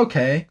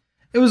okay.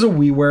 It was a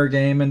WiiWare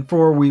game, and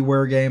for a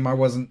WiiWare game, I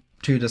wasn't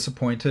too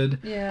disappointed.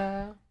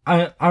 Yeah.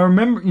 I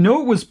remember... You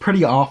know, it was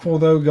pretty awful,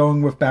 though,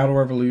 going with Battle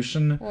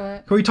Revolution.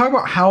 What? Can we talk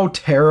about how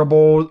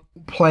terrible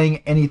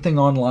playing anything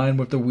online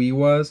with the Wii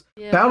was?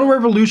 Yeah. Battle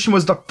Revolution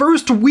was the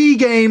first Wii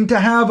game to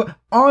have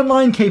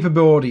online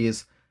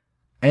capabilities.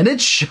 And it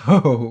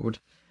showed.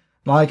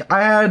 Like,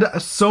 I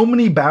had so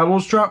many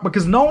battles drop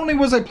because not only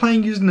was I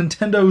playing using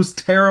Nintendo's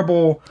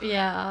terrible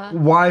Yeah.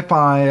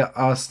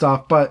 Wi-Fi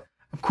stuff, but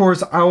of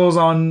course I was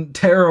on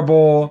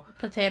terrible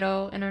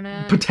Potato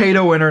internet.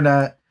 potato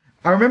internet.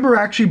 I remember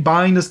actually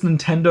buying this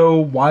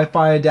Nintendo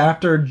Wi-Fi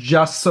adapter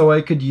just so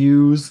I could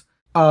use,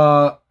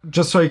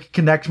 just so I could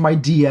connect my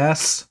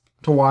DS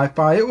to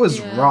Wi-Fi. It was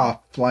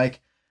rough.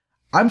 Like,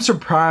 I'm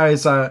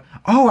surprised. I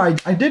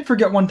did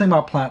forget one thing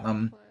about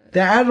Platinum. They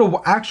added an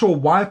actual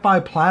Wi-Fi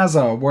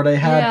plaza where they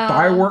had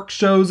fireworks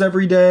shows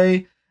every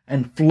day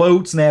and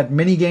floats, and they had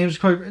mini games.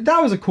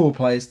 That was a cool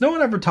place. No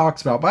one ever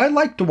talks about, but I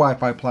liked the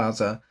Wi-Fi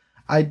plaza.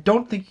 I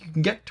don't think you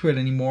can get to it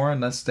anymore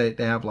unless they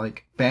have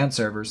like fan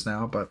servers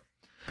now, but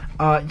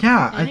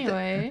yeah.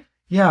 Anyway.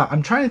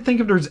 I'm trying to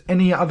think if there's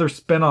any other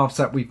spin-offs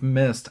that we've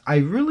missed. I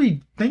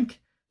really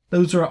think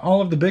those are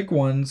all of the big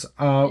ones.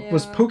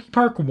 Was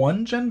PokePark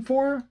 1 Gen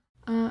 4?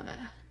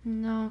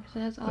 No, because it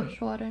has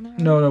Oshawott in it.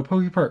 No,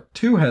 PokePark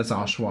 2 has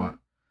Oshawott.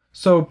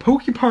 So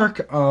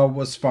PokePark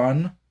was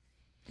fun.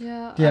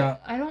 Yeah.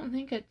 I don't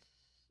think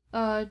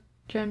it's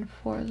Gen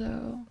 4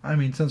 though. I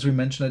mean, since we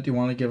mentioned it, do you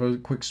want to give a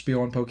quick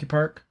spiel on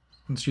PokePark?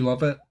 Since you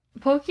love it?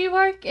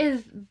 PokePark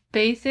is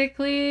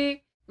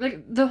basically...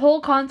 Like, the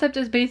whole concept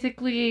is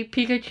basically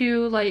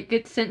Pikachu, like,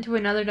 gets sent to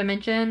another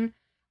dimension,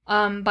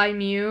 by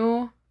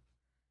Mew.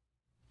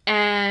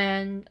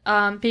 And,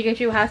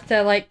 Pikachu has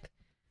to, like,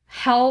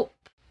 help,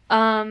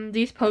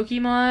 these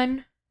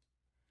Pokemon,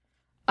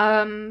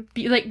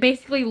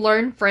 basically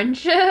learn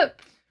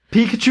friendship.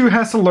 Pikachu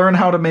has to learn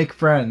how to make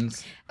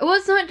friends. Well,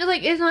 it's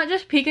not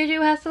just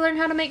Pikachu has to learn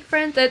how to make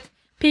friends, it's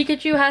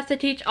Pikachu has to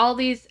teach all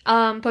these,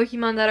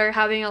 Pokemon that are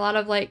having a lot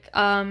of, like,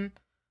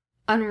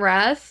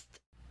 unrest,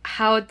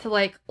 how to,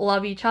 like,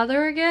 love each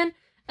other again.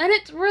 And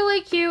it's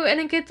really cute, and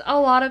it gets a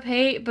lot of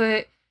hate,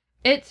 but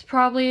it's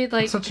probably,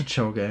 like... It's such a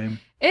chill game.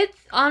 It's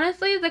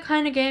honestly the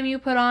kind of game you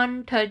put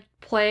on to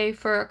play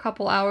for a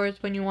couple hours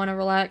when you want to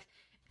relax.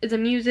 The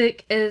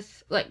music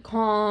is, like,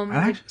 calm. And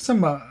actually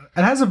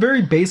it has a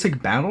very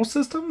basic battle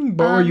system,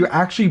 but where you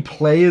actually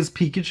play as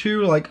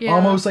Pikachu, like,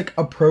 almost like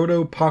a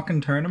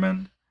proto-Pokken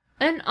tournament.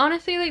 And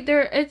honestly, like,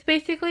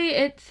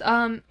 it's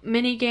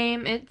mini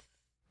game, it's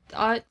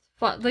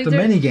fun. Like, the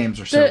mini games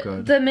are so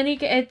good.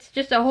 It's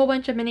just a whole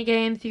bunch of mini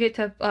games. You get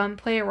to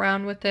play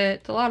around with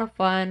it. It's a lot of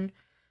fun.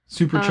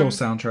 Super chill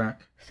soundtrack.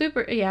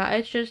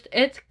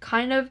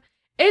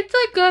 It's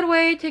a good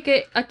way to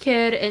get a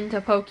kid into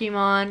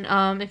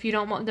Pokemon, if you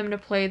don't want them to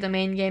play the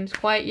main games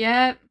quite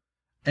yet.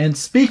 And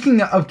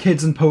speaking of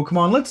kids and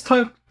Pokemon, let's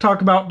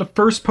talk about the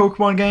first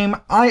Pokemon game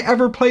I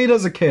ever played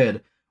as a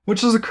kid,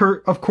 which is,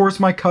 of course,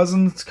 my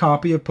cousin's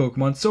copy of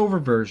Pokemon Silver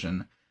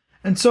version.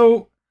 And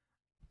so,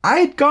 I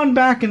had gone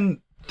back and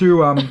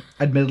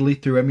admittedly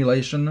through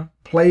emulation,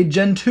 played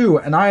Gen 2,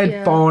 and I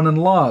had fallen in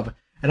love.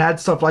 It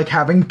had stuff like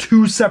having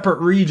 2 separate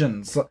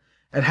regions.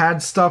 It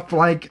had stuff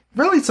like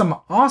really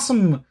some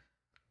awesome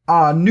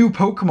new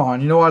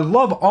Pokemon. You know, I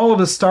love all of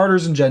the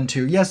starters in Gen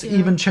 2. Yes,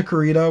 even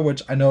Chikorita,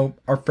 which I know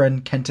our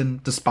friend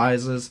Kenton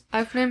despises.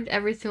 I've named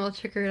every single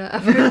Chikorita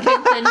after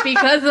Kenton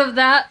because of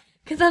that.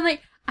 Because I'm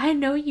like, I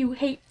know you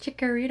hate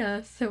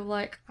Chikorita, so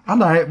like...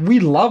 We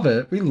love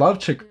it. We love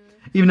Chikorita.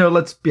 Even though,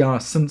 let's be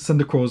honest,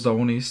 Cyndaquil is the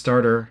only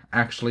starter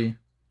actually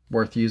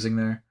worth using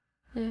there.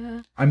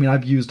 Yeah. I mean,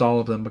 I've used all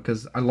of them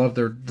because I love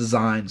their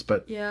designs,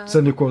 but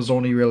Cyndaquil is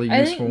only really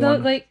useful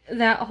one. I think,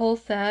 that whole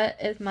set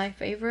is my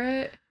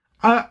favorite.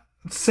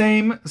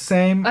 Same.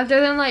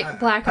 Other than like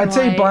black and I'd white.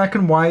 say black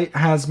and white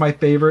has my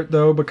favorite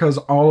though, because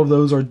all of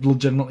those are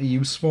legitimately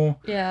useful.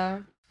 Yeah.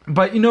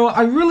 But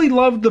I really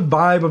loved the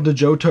vibe of the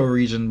Johto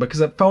region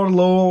because it felt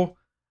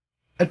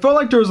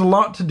like there was a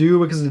lot to do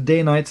because of the day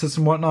and night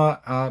system and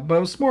whatnot, but it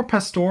was more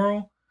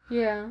pastoral.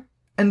 Yeah.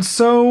 And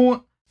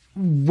so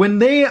when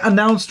they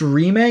announced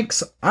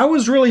remakes, I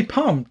was really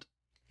pumped.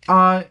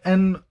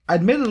 And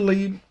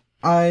admittedly,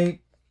 I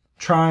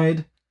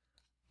tried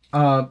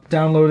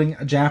downloading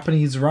a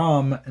Japanese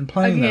ROM and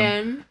playing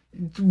them.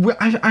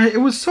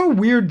 It was so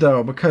weird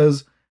though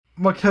because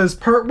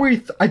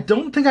partway I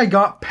don't think I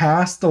got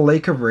past the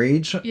Lake of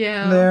Rage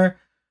there,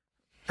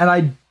 and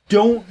I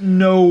don't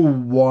know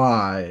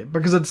why,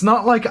 because it's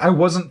not like I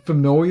wasn't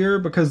familiar,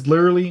 because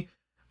literally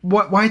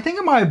what I think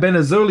it might have been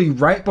is literally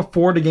right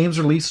before the game's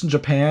released in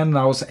Japan and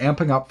I was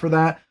amping up for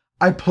that,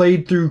 I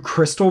played through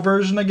Crystal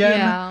version again.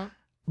 Yeah.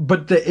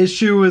 But the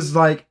issue is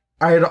like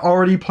I had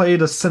already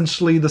played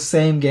essentially the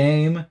same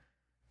game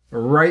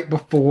right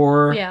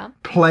before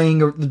playing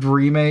the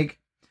remake.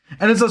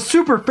 And it's a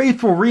super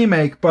faithful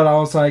remake, but I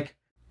was like,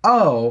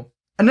 oh.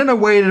 And then I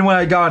waited, and when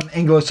I got in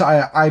English,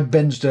 I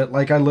binged it.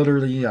 Like, I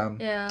literally,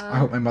 I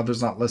hope my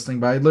mother's not listening,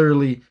 but I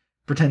literally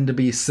pretended to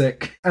be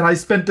sick. And I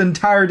spent the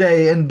entire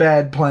day in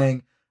bed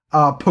playing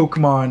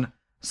Pokemon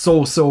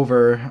Soul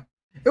Silver.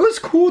 It was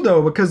cool,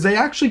 though, because they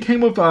actually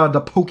came with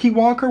the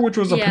Pokewalker, which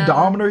was a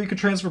pedometer you could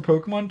transfer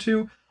Pokemon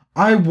to.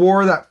 I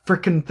wore that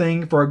frickin'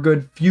 thing for a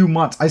good few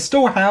months. I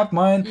still have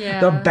mine. Yeah.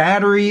 The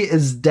battery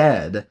is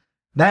dead.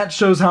 That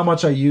shows how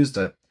much I used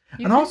it.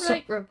 You could, also,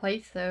 like,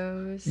 replace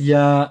those.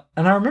 Yeah,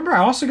 and I remember I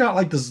also got,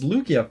 like, this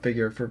Lugia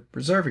figure for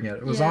preserving it.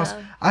 It was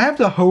awesome. I have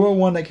the Ho-Oh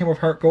one that came with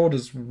Heart Gold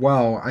as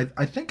well.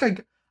 I think I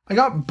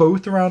got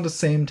both around the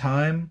same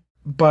time,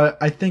 but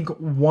I think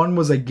one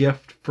was a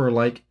gift for,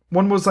 like...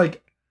 One was,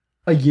 like,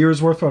 a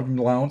year's worth of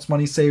allowance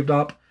money saved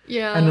up.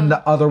 Yeah. And then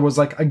the other was,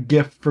 like, a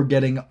gift for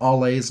getting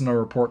all A's in a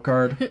report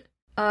card.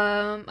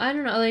 I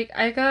don't know, like,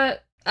 I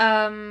got...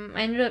 I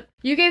ended up...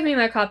 You gave me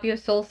my copy of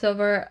Soul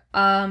Silver,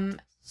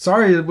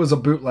 Sorry it was a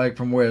bootleg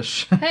from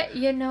Wish. Hey,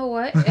 you know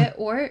what? It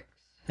works.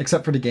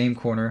 Except for the Game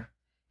Corner.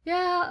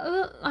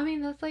 Yeah, I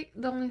mean, that's like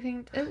the only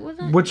thing. It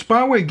wasn't... Which,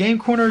 by the way, Game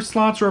Corner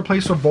slots are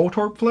replaced with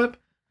Voltorb Flip.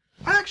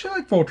 I actually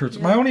like Voltorbs.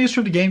 Yeah. My only issue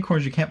with the Game Corner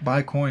is you can't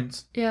buy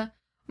coins. Yeah.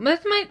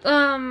 That's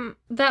my,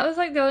 that was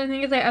like the only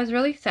thing is like, I was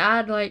really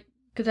sad, like,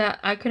 because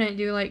I couldn't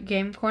do like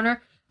Game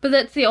Corner. But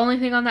that's the only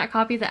thing on that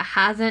copy that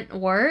hasn't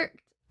worked.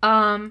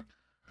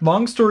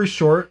 Long story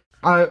short,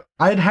 I'd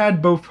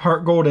had both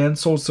Heart Gold and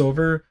Soul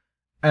Silver.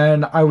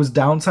 And I was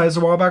downsized a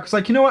while back. I was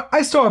like, you know what?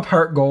 I still have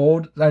Heart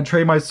Gold. I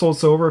traded my Soul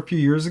Silver a few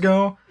years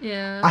ago.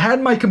 Yeah. I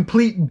had my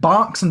complete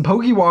box and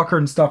Pokewalker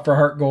and stuff for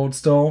Heart Gold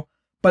still,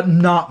 but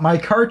not my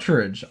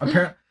cartridge.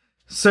 Apparently.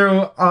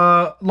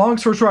 So, long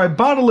story short, I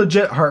bought a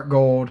legit Heart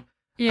Gold.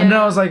 Yeah. And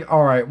then I was like,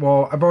 all right,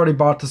 well, I've already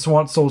bought this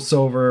one Soul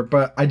Silver,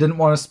 but I didn't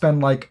want to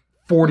spend like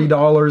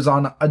 $40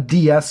 on a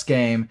DS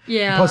game.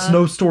 Yeah. Plus,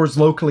 no stores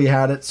locally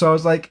had it. So I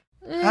was like,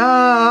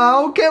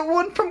 I'll get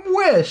one from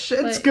Wish.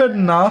 It's good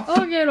enough.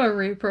 I'll get a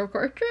repro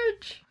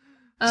cartridge.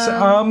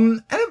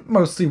 And it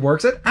mostly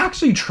works. It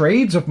actually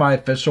trades with my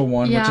official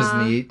one, which is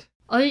neat.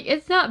 Like,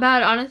 it's not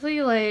bad.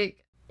 Honestly,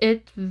 like,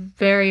 it's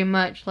very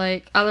much,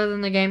 like, other than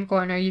the Game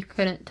Corner, you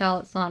couldn't tell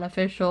it's not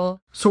official.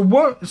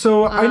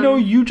 So I know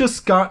you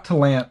just got to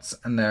Lance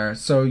in there,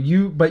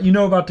 but you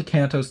know about the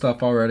Kanto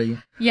stuff already.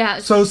 Yeah.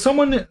 So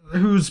someone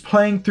who's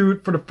playing through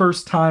it for the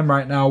first time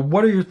right now,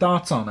 what are your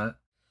thoughts on it?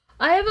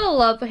 I have a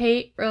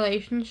love-hate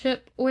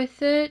relationship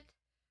with it.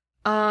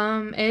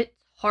 It's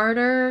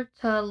harder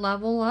to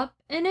level up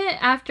in it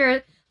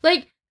after,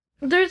 like,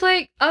 there's,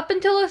 like, up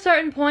until a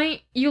certain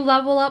point, you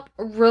level up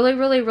really,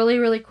 really, really,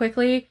 really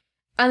quickly,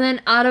 and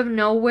then out of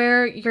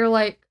nowhere, you're,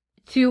 like,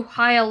 too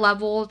high a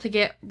level to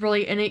get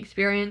really any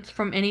experience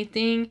from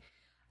anything.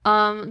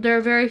 There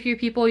are very few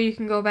people you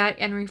can go back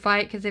and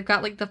refight, because they've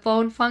got, like, the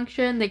phone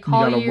function, they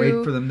call you. You gotta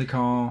wait for them to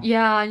call.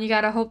 Yeah, and you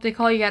gotta hope they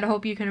call, you gotta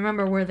hope you can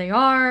remember where they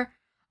are.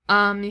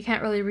 You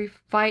can't really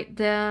refight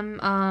them.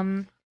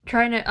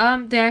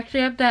 They actually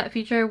have that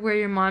feature where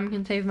your mom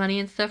can save money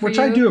and stuff for you. Which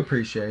I do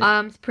appreciate.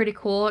 It's pretty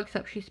cool,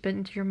 except she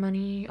spends your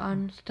money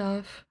on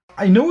stuff.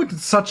 I know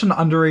it's such an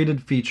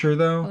underrated feature,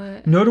 though.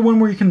 What? You know the one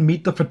where you can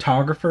meet the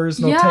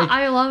photographers?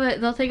 I love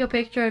it. They'll take a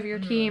picture of your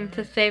team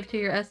to save to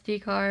your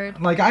SD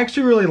card. Like, I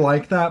actually really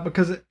like that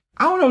because,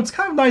 I don't know, it's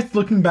kind of nice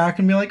looking back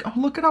and be like, oh,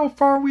 look at how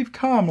far we've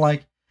come.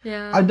 Like,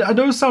 yeah. I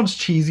know it sounds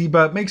cheesy,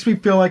 but it makes me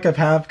feel like I've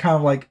had kind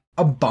of like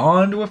a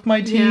bond with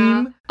my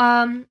team.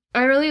 Yeah.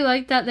 I really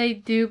like that they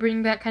do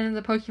bring back kind of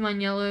the Pokemon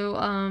Yellow,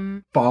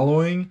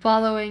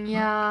 Following,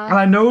 yeah. And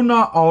I know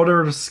not all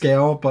are to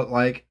scale, but,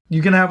 like,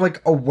 you can have, like,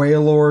 a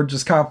Wailord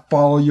just kind of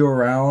follow you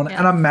around,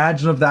 and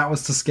imagine if that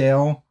was to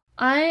scale.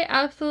 I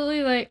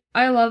absolutely,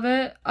 I love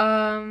it.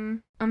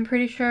 I'm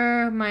pretty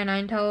sure my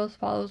Ninetales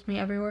follows me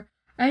everywhere.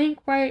 I think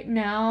right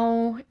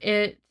now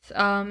it's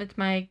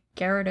my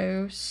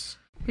Gyarados,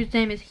 whose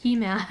name is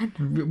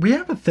He-Man. We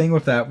have a thing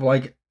with that,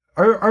 like,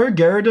 Our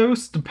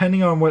Gyarados,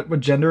 depending on what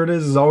gender it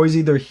is always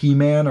either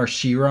He-Man or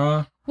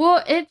She-Ra.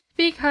 Well, it's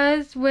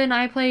because when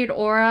I played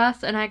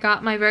Oras and I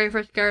got my very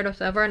first Gyarados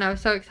ever and I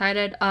was so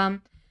excited,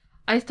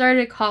 I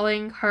started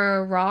calling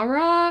her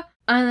Ra-Ra,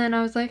 and then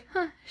I was like,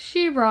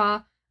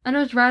 She-Ra. And it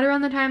was right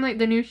around the time, like,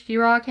 the new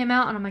She-Ra came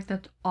out, and I'm like,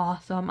 that's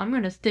awesome. I'm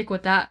gonna stick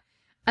with that.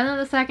 And then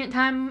the second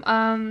time,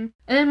 and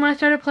then when I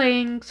started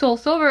playing Soul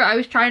Silver, I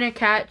was trying to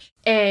catch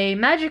a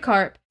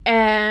Magikarp.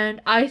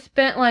 And I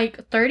spent,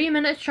 like, 30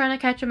 minutes trying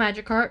to catch a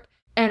Magikarp.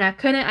 And I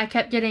couldn't. I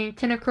kept getting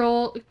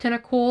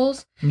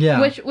Tentacools. Yeah.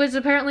 Which was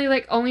apparently,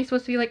 like, only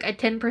supposed to be, like, a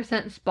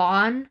 10%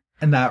 spawn.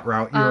 And that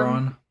route you're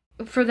on.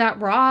 For that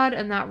rod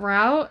and that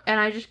route, and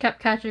I just kept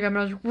catching them,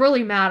 and I was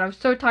really mad. I was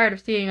so tired of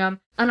seeing them,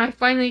 and I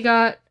finally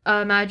got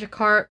a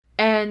Magikarp,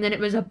 and then it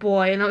was a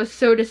boy, and I was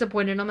so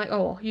disappointed. I'm like,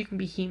 oh, you can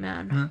be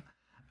He-Man.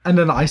 And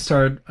then I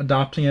started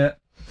adopting it.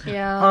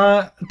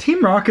 Yeah.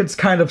 Team Rocket's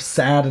kind of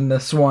sad in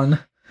this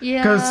one.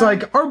 Yeah. Because,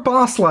 like, our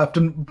boss left,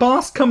 and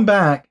boss come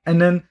back,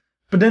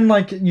 but then,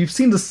 like, you've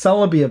seen the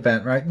Celebi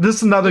event, right? This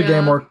is another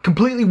game where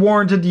completely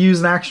warranted to use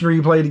an action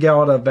replay to get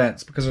out of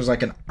events, because there's,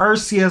 like, an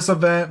Arceus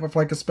event with,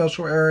 like, a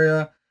special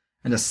area,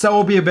 and a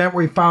Celebi event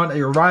where you found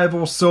a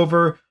rival,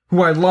 Silver,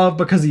 who I love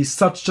because he's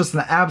such just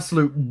an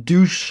absolute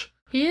douche.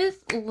 He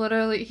is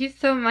literally,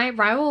 my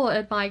rival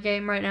in my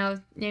game right now is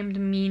named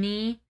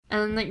Meanie.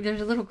 And, like, there's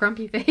a little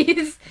grumpy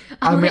face.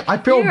 I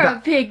feel you're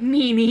a big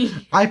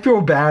meanie. I feel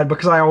bad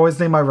because I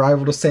always name my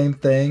rival the same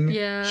thing.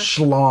 Yeah.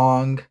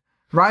 Schlong.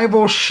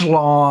 Rival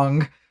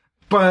Schlong.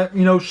 But,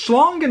 you know,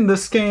 Schlong in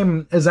this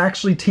game is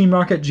actually Team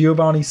Rocket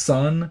Giovanni's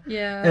son.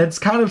 Yeah. And it's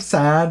kind of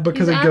sad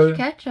because He's it goes... Ash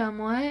Ketchum,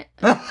 what?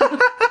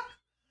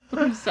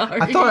 I'm sorry.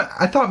 I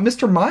thought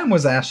Mr. Mime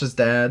was Ash's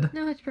dad.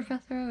 No, it's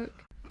Professor Oak.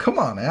 Come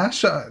on,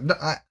 Ash.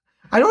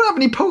 I don't have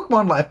any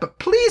Pokemon left, but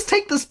please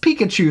take this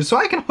Pikachu so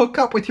I can hook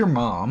up with your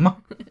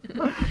mom.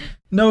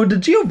 No, the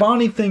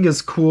Giovanni thing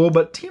is cool,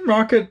 but Team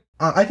Rocket,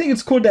 I think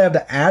it's cool to have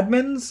the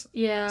admins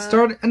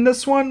start in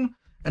this one.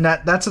 And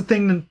that's a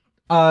thing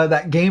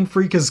that Game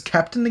Freak has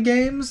kept in the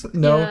games,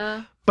 you know?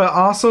 Yeah. But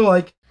also,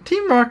 like,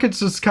 Team Rocket's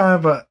just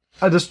kind of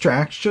a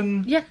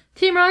distraction. Yeah,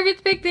 Team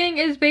Rocket's big thing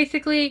is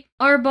basically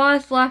our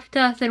boss left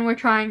us and we're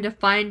trying to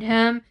find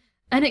him.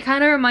 And it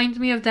kind of reminds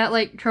me of that,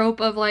 like,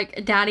 trope of,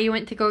 like, Daddy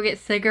went to go get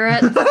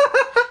cigarettes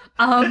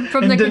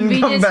from the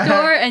convenience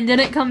store and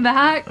didn't come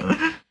back.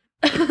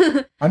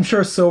 I'm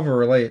sure Silver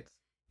relates.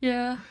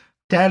 Yeah.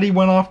 Daddy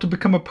went off to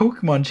become a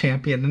Pokemon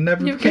champion and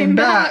never came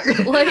back.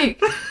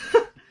 Like...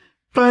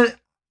 But,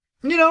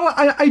 you know,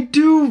 I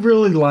do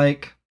really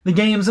like the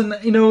games. And,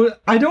 you know,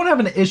 I don't have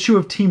an issue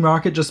of Team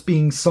Rocket just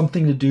being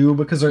something to do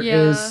because there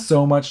is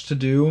so much to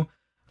do.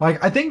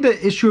 Like, I think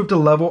the issue of the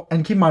level,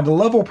 and keep in mind, the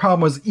level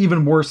problem was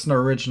even worse than the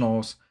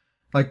originals.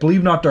 Like, believe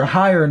it or not, they're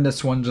higher in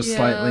this one just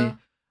slightly.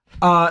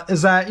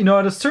 Is that, you know,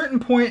 at a certain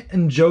point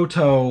in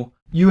Johto,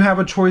 you have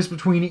a choice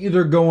between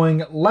either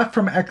going left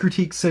from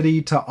Ecruteak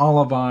City to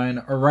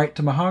Olivine or right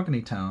to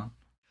Mahogany Town.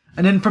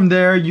 And then from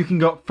there, you can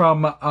go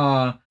from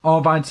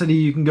Olivine City,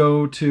 you can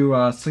go to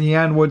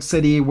Cyanwood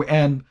City,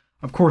 and,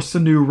 of course, the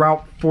new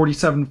Route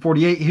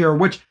 4748 here,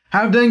 which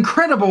have the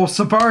incredible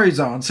Safari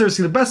Zone.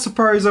 Seriously, the best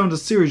Safari Zone in the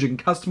series. You can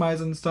customize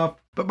it and stuff.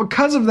 But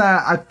because of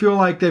that, I feel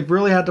like they've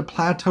really had to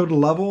plateau the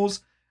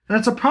levels. And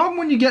it's a problem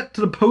when you get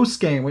to the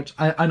post-game, which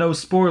I know,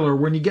 spoiler,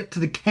 when you get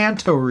to the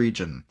Kanto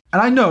region. And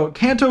I know,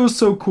 Kanto is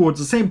so cool. It's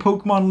the same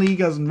Pokemon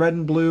League as in Red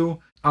and Blue.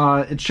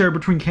 It's shared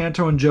between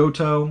Kanto and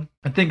Johto.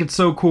 I think it's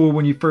so cool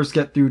when you first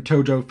get through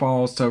Tojo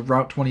Falls to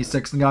Route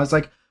 26 and the guy's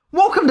like,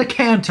 welcome to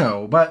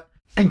Kanto! But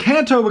in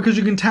Kanto, because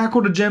you can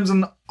tackle the gyms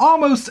in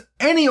almost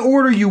any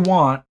order you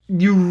want,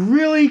 you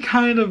really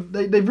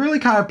they've really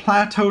kind of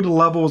plateaued the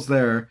levels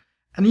there.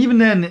 And even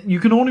then,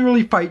 you can only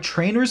really fight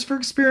trainers for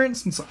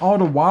experience, since all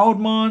the wild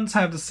mons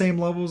have the same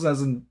levels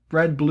as in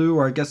Red, Blue,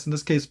 or I guess in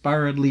this case,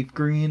 Fire Red, Leaf,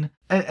 Green.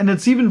 And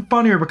it's even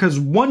funnier because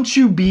once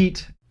you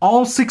beat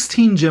all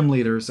 16 gym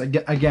leaders,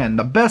 again,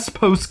 the best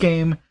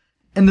post-game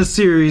in the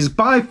series,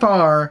 by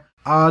far,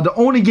 the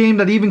only game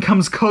that even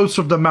comes close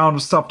with the amount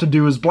of stuff to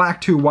do is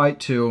Black 2,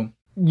 White 2.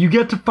 You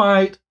get to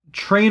fight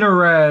Trainer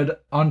Red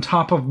on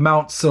top of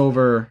Mount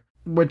Silver,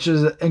 which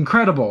is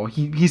incredible.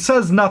 He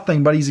says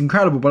nothing, but he's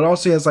incredible. But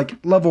also he has like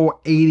level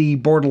 80,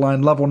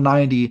 borderline level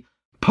 90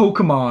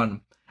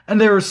 Pokemon. And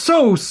they're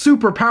so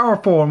super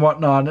powerful and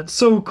whatnot. It's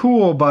so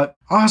cool, but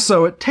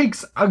also it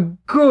takes a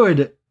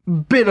good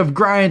bit of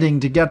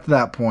grinding to get to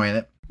that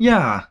point.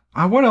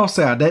 What else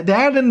they add? They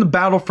add in the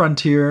Battle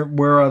Frontier,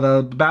 where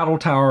the Battle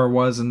Tower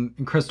was in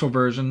Crystal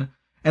version.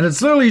 And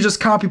it's literally just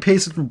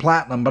copy-pasted from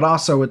Platinum, but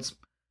also it's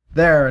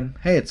there, and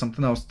hey, it's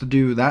something else to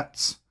do.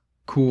 That's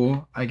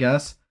cool, I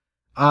guess.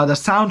 The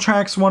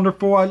soundtrack's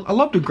wonderful. I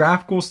love the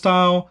graphical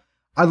style.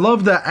 I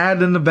love the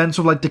add-in events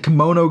with like the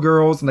Kimono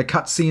Girls and the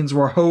cutscenes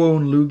where Ho-Oh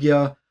and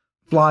Lugia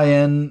fly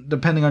in,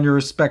 depending on your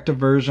respective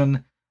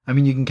version. I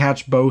mean, you can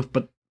catch both,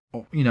 but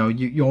you know,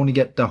 you only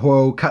get the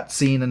Ho-Oh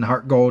cutscene and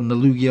Heart Gold, and the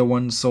Lugia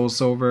one, Soul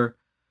Silver.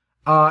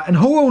 And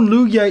Ho-Oh and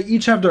Lugia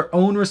each have their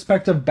own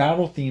respective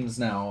battle themes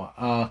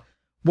now.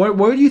 What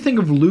do you think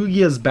of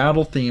Lugia's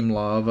battle theme,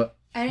 love?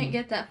 I didn't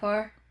get that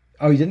far.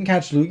 Oh, you didn't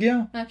catch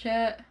Lugia? Not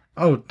yet.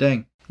 Oh,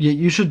 dang. Yeah,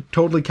 you should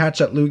totally catch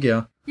that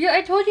Lugia. Yeah,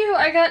 I told you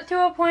I got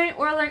to a point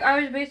where, like, I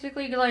was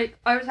basically, like,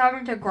 I was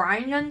having to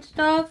grind and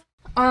stuff,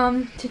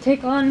 to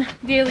take on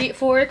the Elite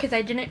Four, because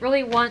I didn't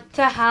really want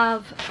to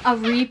have a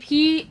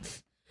repeat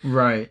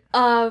Right.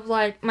 of,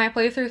 like, my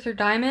playthrough through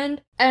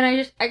Diamond,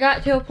 and I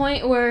got to a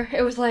point where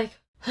it was like,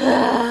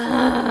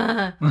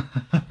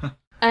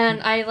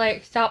 and I,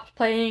 like, stopped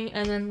playing,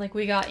 and then, like,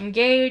 we got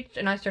engaged,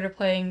 and I started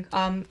playing,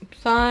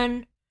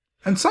 Sun.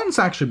 And Sun's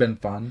actually been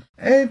fun.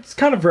 It's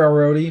kind of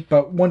railroady,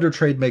 but Wonder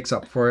Trade makes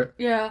up for it.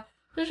 Yeah.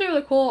 This is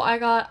really cool. I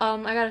got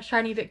a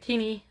shiny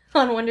Victini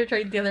on Wonder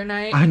Trade the other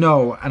night. I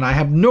know, and I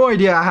have no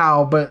idea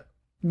how, but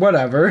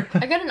whatever.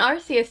 I got an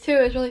Arceus too.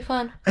 It was really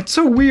fun. It's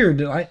so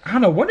weird. I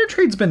don't know. Wonder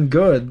Trade's been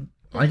good.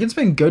 Like, it's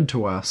been good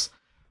to us.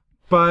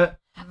 But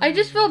I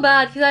just feel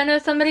bad because I know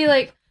somebody,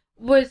 like,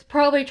 was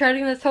probably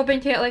trading this hoping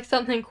to get, like,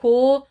 something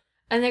cool,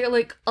 and they got,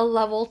 like, a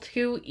level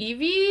 2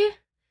 Eevee.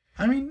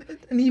 I mean,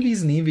 an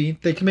Eevee's an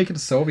Eevee. They can make it a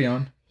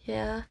Sylveon.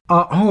 Yeah.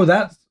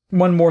 That's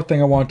one more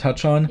thing I want to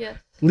touch on. Yes.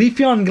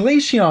 Leafeon,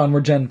 Glaceon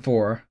were Gen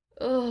 4.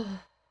 Ugh.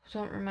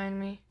 Don't remind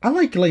me. I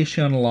like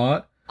Glaceon a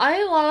lot.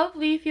 I love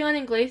Leafeon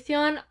and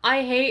Glaceon.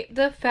 I hate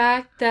the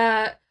fact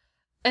that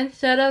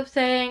instead of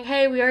saying,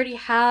 hey, we already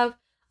have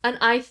an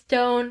Ice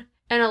Stone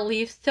and a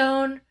Leaf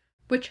Stone,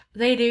 which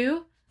they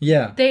do,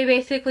 Yeah. they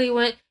basically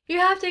went, you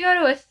have to go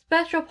to a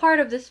special part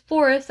of this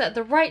forest at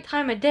the right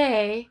time of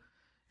day.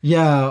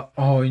 Yeah.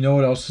 Oh, you know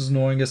what else is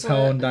annoying as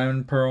hell What? in Diamond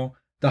and Pearl?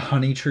 The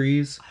honey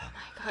trees. Oh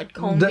my god,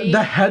 Combi. The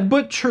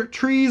headbutt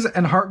trees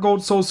and Heart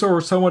Gold Soul Silver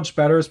are so much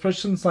better,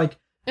 especially since, like,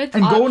 It's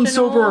and Gold and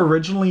Silver optional.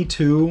 originally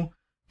too,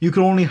 you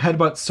could only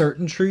headbutt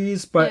certain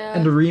trees, but Yeah.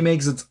 in the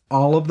remakes it's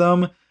all of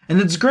them, and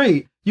it's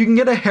great. You can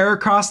get a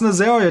Heracross in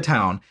Azalea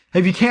Town.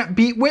 If you can't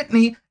beat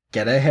Whitney,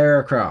 get a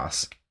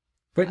Heracross.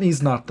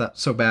 Whitney's not that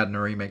so bad in the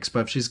remakes,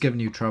 but if she's giving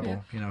you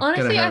trouble, you know,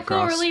 Honestly, get a I feel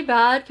Heracross. really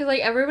bad because,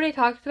 like, everybody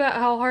talks about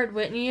how hard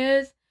Whitney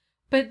is,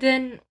 but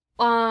then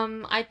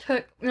I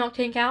took Milk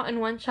Tank out in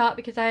one shot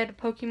because I had a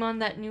Pokemon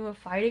that knew a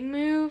fighting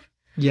move.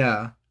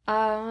 Yeah.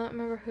 I don't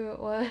remember who it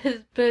was,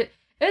 but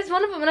it was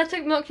one of them, and I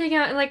took Milk Tank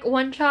out in, like,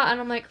 one shot, and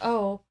I'm like,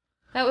 oh,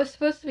 that was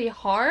supposed to be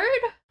hard?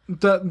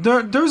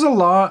 There's a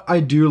lot I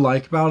do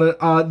like about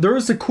it. There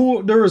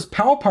was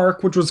Pal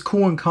Park, which was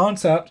cool in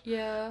concept,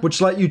 Yeah.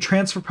 which let you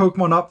transfer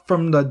Pokemon up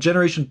from the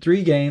Generation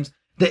 3 games.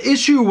 The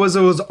issue was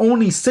it was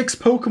only 6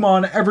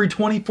 Pokemon every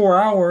 24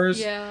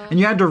 hours, Yeah. and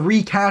you had to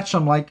recatch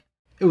them. Like,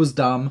 it was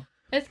dumb.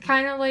 It's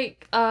kind of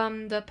like,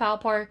 the Pal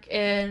Park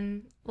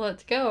in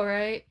Let's Go,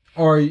 right?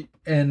 Or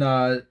in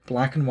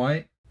Black and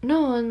White.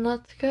 No, in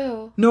Let's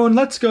Go. No, in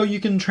Let's Go, you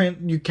have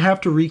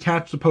to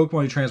recatch the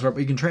Pokemon you transfer,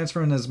 but you can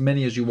transfer in as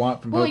many as you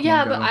want from Well, Pokemon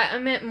yeah, Go. but I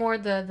meant more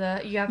the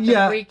you have to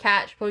Yeah.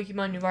 recatch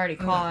Pokemon you've already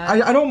caught.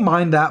 I don't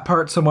mind that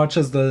part so much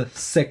as the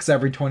 6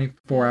 every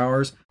 24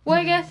 hours. Well,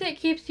 I guess it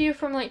keeps you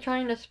from, like,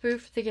 trying to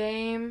spoof the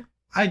game.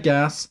 I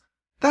guess.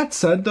 That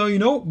said, though, you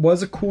know what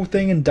was a cool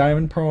thing in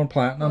Diamond, Pearl, and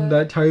Platinum? What? Did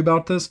I tell you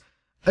about this?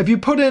 If you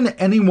put in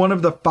any one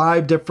of the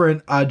 5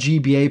 different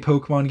GBA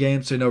Pokemon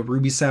games, so, you know,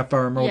 Ruby,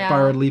 Sapphire, Emerald, Yeah.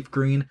 Fire, Leaf,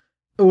 Green,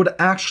 it would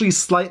actually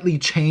slightly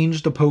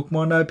change the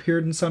Pokemon that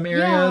appeared in some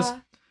areas. Yeah.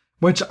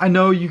 Which I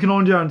know you can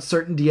only do on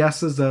certain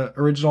DSs, the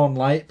original and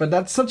light, but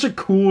that's such a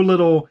cool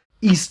little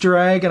Easter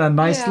egg and a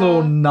nice Yeah.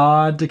 little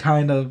nod to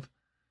kind of,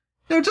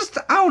 you know, just,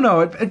 I don't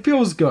know, it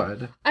feels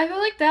good. I feel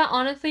like that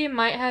honestly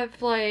might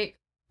have, like,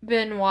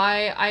 been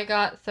why I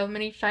got so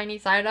many shiny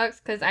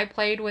Psyducks, because I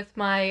played with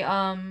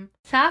my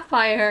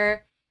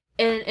Sapphire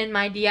in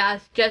my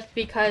DS just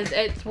because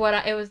it's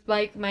it was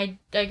like my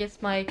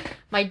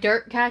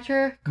dirt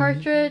catcher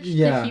cartridge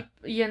Yeah. to keep,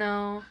 you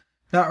know.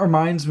 That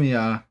reminds me,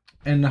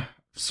 in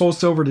Soul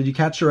Silver, did you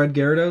catch a red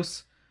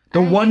Gyarados? The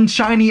I- one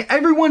shiny,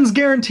 everyone's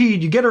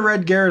guaranteed you get a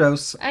red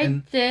Gyarados.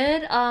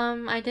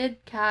 I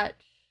did catch.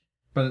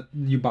 But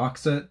you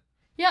boxed it?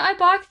 Yeah, I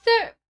boxed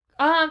it.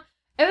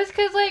 It was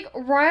because, like,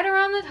 right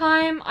around the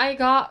time I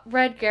got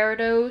red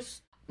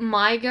Gyarados,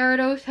 my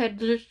Gyarados had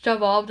just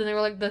evolved and they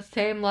were, like, the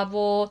same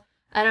level.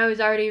 And I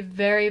was already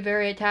very,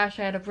 very attached.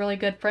 I had a really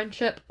good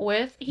friendship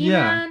with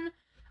He-Man.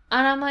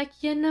 And I'm like,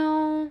 you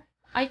know,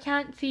 I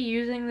can't see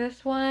using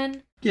this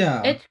one.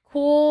 Yeah. It's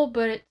cool,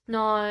 but it's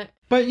not.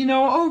 But, you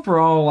know,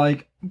 overall,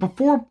 like,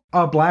 before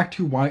Black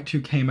 2, White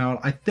 2 came out,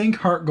 I think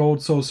Heart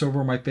Gold, Soul Silver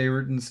were my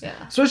favorite. And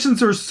Yeah. especially since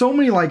there's so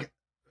many, like,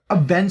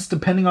 events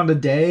depending on the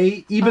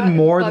day, even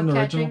more than the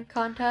Bug-catching original.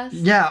 contest.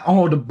 Yeah,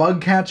 the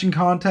bug catching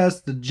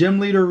contest, the gym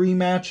leader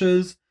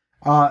rematches.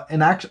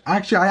 And I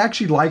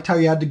actually liked how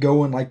you had to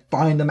go and, like,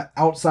 find them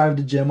outside of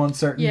the gym on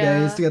certain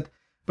days to get,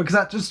 because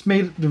that just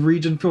made the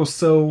region feel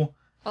so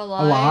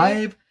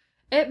alive.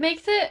 It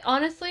makes it,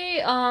 honestly,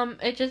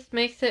 it just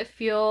makes it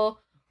feel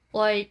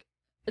like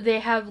they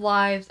have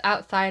lives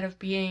outside of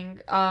being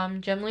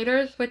gym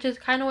leaders, which is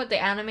kind of what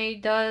the anime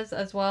does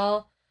as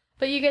well.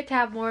 But you get to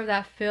have more of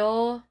that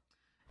feel.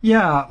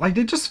 Yeah, like,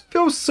 they just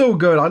feel so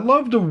good. I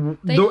love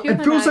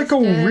it feels like a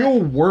humanized it. real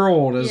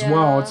world as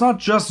well. Yeah. It's not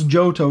just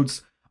Johto,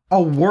 it's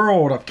a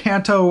world of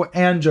Kanto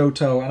and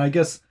Johto, and I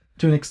guess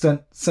to an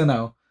extent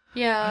Sinnoh.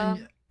 Yeah.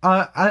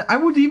 I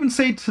would even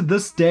say to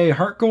this day,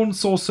 Heart Gold and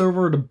Soul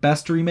Silver are the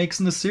best remakes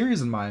in the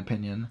series, in my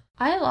opinion.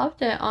 I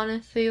loved it,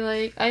 honestly.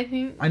 Like, I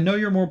think I know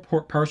you're more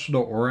partial to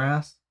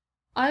ORAS.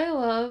 I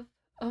love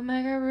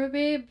Omega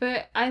Ruby,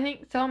 but I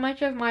think so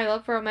much of my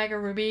love for Omega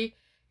Ruby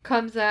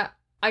comes that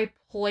I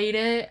played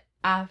it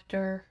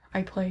after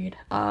I played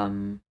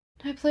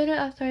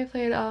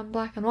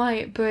Black and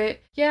White, but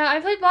yeah, I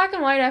played Black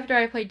and White after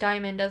I played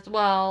Diamond as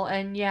well,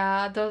 and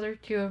yeah, those are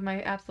two of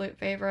my absolute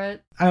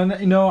favorites. And,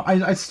 you know,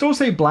 I still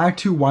say Black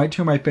 2, White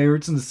 2 are my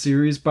favorites in the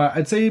series, but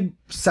I'd say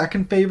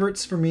second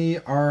favorites for me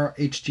are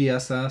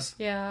HGSS.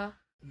 Yeah.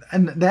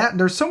 And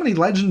there's so many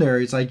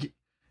legendaries, like, you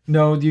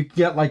know, you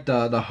get like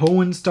the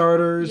Hoenn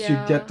starters,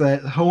 Yeah. you get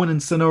the Hoenn and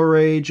Sinnoh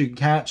Rage, you can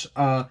catch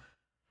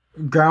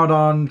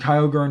Groudon,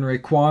 Kyogre, and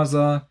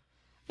Rayquaza.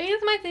 I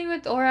guess my thing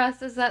with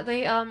ORAS is that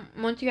they,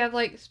 once you have,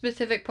 like,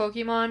 specific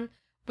Pokemon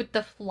with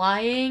the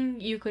flying,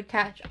 you could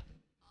catch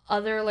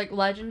other, like,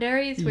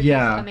 legendaries, which is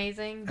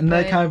amazing. And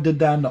they kind of did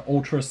that in the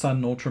Ultra Sun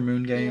and Ultra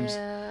Moon games.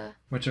 Yeah.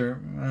 Which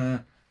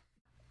are...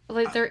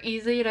 like, they're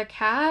easy to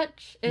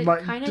catch. It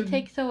like, kind of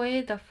takes away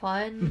the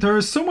fun. There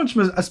is so much...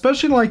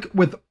 Especially, like,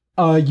 with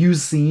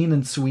Yuuzin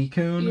and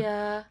Suicune.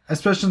 Yeah.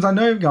 Especially since I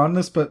know you've gotten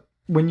this, but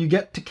when you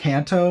get to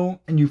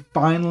Kanto and you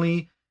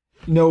finally...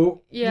 You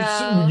know,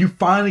 you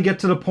finally get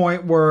to the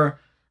point where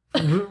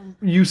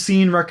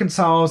Yuuzin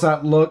reconciles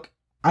that, look,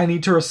 I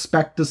need to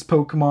respect this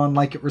Pokemon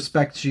like it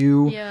respects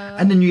you. Yeah.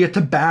 And then you get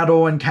to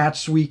battle and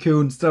catch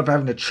Suicune instead of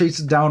having to chase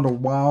it down to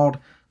wild,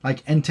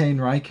 like Entei and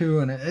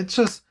Raikou. And it's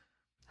just...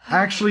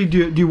 Actually,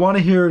 do you want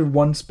to hear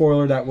one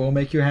spoiler that will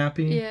make you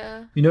happy?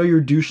 Yeah. You know your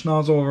douche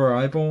nozzle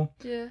arrival?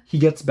 Yeah. He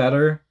gets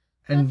better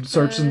and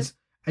searches...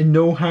 And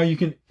know how you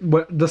can...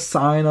 What the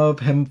sign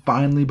of him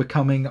finally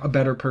becoming a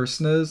better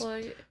person is?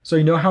 Like, so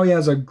you know how he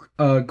has a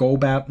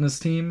Golbat in his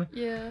team?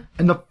 Yeah.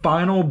 And the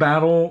final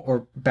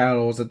battle,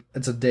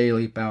 it's a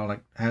daily battle,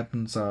 like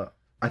happens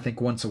I think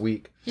once a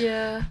week.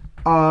 Yeah.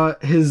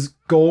 His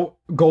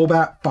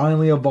Golbat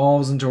finally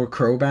evolves into a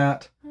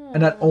Crobat. Aww.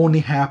 And that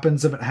only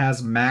happens if it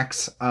has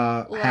max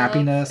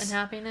happiness. And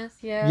happiness,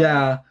 yeah.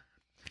 Yeah.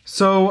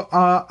 So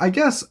I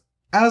guess,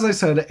 as I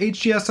said,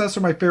 HGSS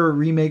are my favorite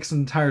remakes in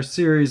the entire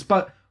series,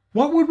 but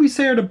what would we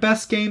say are the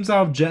best games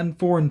out of Gen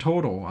 4 in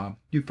total?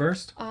 You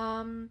first?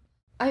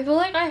 I feel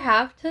like I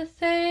have to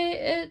say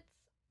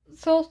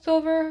it's Soul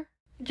Silver,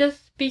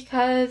 just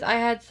because I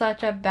had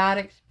such a bad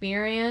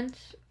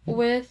experience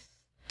with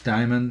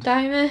Diamond.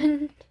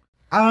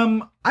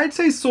 I'd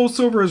say Soul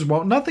Silver as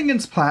well. Nothing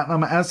against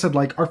Platinum. As I said,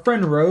 like, our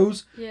friend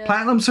Rose,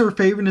 Platinum's her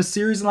favorite in the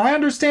series, and I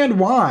understand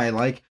why.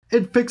 Like,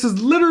 it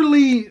fixes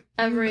literally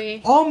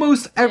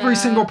almost every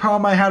single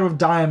problem I had with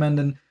Diamond,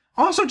 and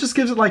also just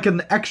gives it, like,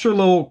 an extra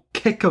little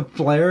kick of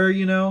flair,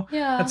 you know?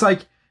 Yeah. It's like,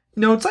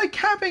 you know, it's like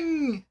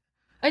having...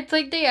 It's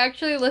like they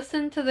actually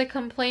listened to the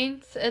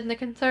complaints and the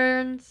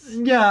concerns.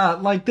 Yeah,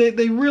 like,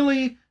 they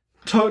really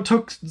took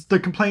the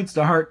complaints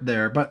to heart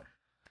there, but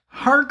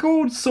Heart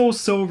Gold, Soul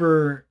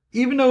Silver...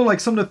 Even though, like,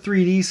 some of the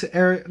 3D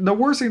area, the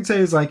worst I can say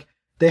is, like,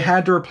 they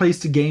had to replace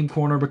the game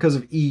corner because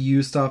of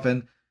EU stuff,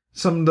 and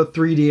some of the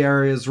 3D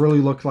areas really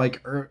looked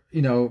like,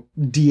 you know,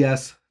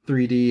 DS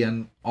 3D,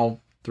 and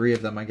all three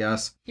of them, I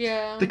guess.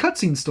 Yeah. The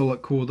cutscenes still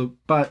look cool, though,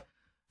 but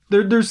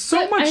there's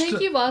so much. I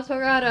think you've also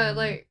gotta,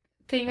 like,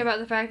 think about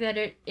the fact that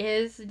it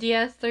is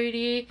DS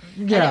 3D,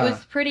 and it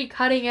was pretty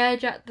cutting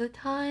edge at the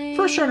time.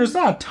 For sure, there's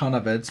not a ton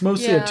of it. It's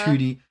mostly a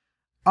 2D.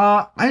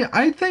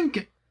 I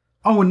think...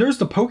 Oh, and there's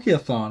the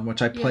Pokeathon,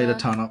 which I played a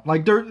ton of.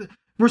 Like,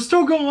 we're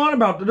still going on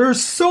about...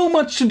 There's so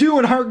much to do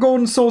in Heart Gold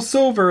and Soul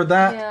Silver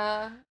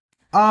that...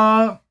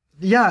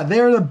 Yeah,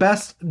 they're the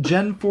best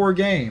Gen 4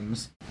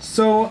 games.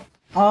 So,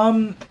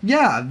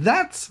 yeah,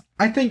 that's,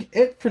 I think,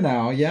 it for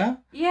now, yeah?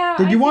 Yeah,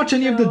 Did you watch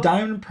any of the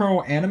Diamond and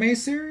Pearl anime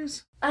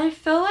series? I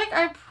feel like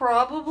I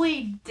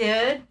probably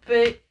did,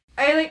 but...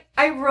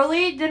 I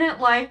really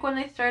didn't like when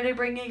they started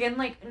bringing in,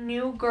 like,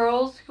 new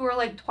girls who were,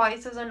 like,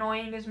 twice as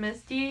annoying as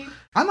Misty.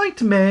 I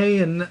liked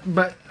May,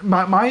 but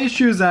my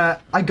issue is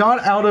that I got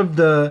out of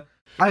the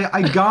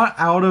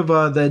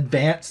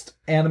advanced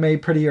anime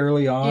pretty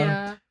early on.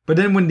 Yeah. But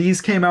then when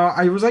these came out,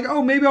 I was like,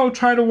 oh, maybe I'll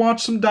try to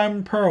watch some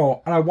Diamond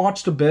Pearl. And I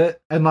watched a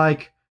bit, and,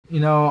 like, you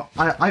know,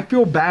 I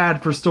feel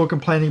bad for still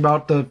complaining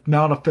about the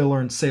amount of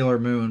filler in Sailor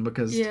Moon,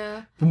 because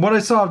from what I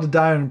saw of the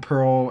Diamond and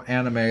Pearl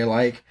anime,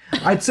 like,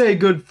 I'd say a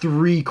good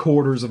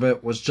 3/4 of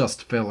it was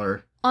just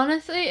filler.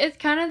 Honestly, it's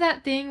kind of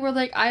that thing where,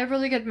 like, I have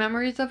really good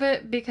memories of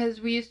it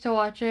because we used to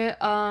watch it,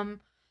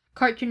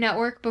 Cartoon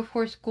Network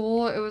before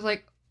school. It was,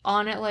 like,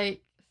 on at, like,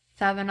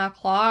 7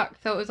 o'clock,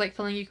 so it was, like,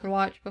 something you could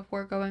watch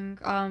before going,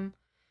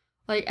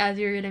 like, as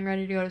you're getting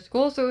ready to go to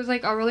school, so it was,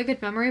 like, a really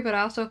good memory, but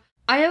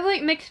I have,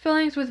 like, mixed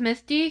feelings with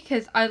Misty,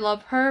 because I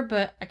love her,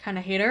 but I kind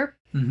of hate her.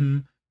 Mm-hmm.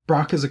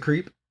 Brock is a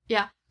creep?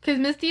 Yeah, because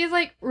Misty is,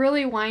 like,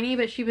 really whiny,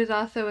 but she was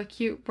also a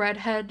cute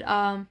redhead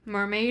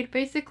mermaid,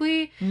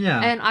 basically.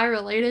 Yeah. And I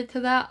related to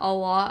that a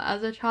lot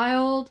as a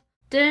child.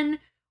 Then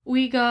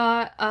we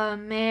got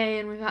May,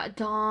 and we got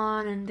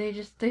Dawn, and they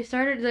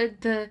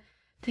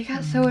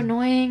got so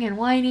annoying and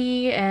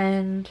whiny,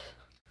 and...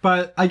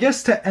 But I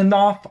guess to end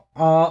off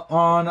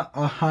on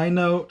a high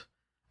note,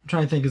 I'm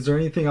trying to think, is there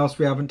anything else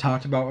we haven't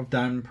talked about with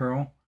Diamond and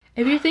Pearl?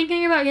 If you're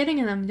thinking about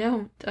getting them,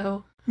 don't,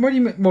 though. What do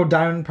you mean? Well,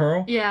 Diamond and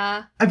Pearl?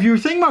 Yeah. If you're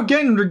thinking about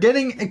getting them, they're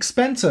getting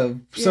expensive.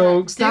 So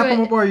Yeah, snap do them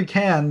it. up while you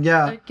can,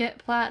 yeah. Get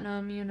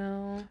platinum, you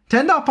know. To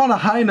end off on a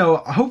high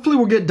note, hopefully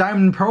we'll get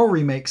Diamond and Pearl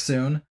remakes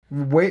soon.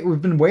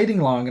 We've been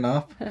waiting long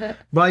enough.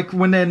 Like,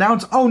 when they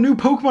announced, oh, new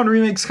Pokemon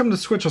remakes come to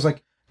Switch, I was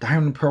like,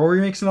 Diamond and Pearl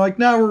remakes? And they're like,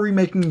 no, we're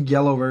remaking the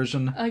yellow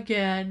version.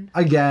 Again.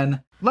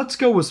 Let's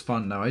Go was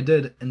fun, though. I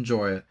did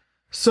enjoy it.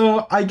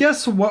 So, I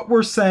guess what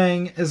we're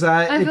saying is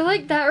that... I feel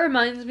like that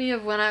reminds me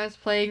of when I was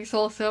playing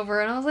Soul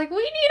Silver, and I was like,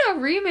 we need a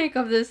remake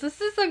of this. This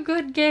is a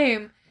good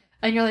game.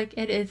 And you're like,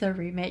 it is a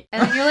remake.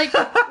 And then you're like,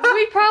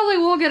 we probably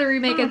will get a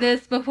remake of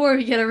this before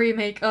we get a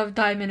remake of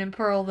Diamond and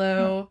Pearl,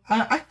 though.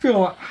 I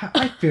feel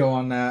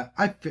on that.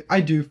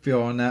 I do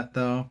feel on that,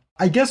 though.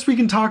 I guess we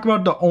can talk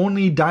about the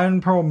only Diamond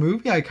and Pearl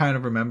movie I kind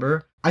of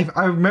remember. I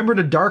remember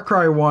the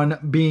Darkrai one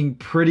being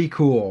pretty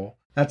cool.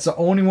 That's the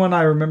only one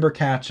I remember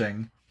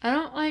catching.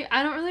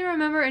 I don't really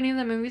remember any of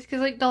the movies,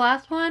 because, like, the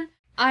last one,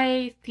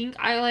 I think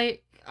I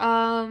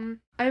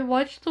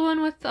watched the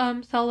one with,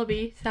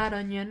 Celebi, Sad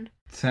Onion.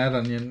 Sad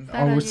Onion.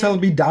 Where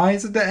Celebi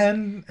dies at the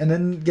end and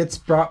then gets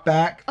brought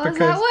back. Oh, is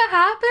that what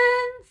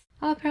happens?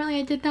 Oh, apparently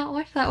I did not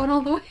watch that one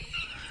all the way.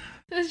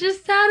 It was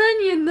just Sad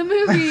Onion, the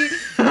movie.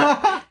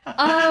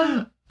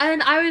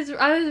 And I was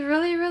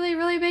really, really,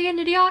 really big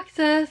into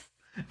Deoxys.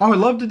 Oh, I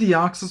loved the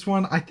Deoxys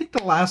one. I think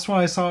the last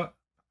one I saw...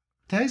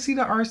 Did I see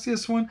the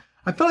Arceus one?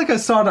 I feel like I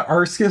saw the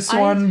Arceus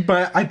one,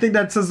 but I think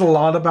that says a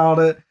lot about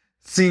it,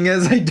 seeing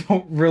as I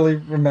don't really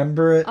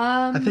remember it.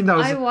 I think that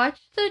was... I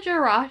watched the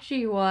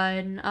Jirachi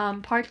one,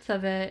 parts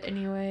of it,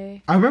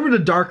 anyway. I remember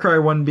the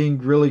Darkrai one being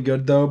really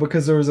good, though,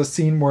 because there was a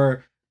scene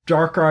where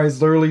Darkrai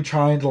is literally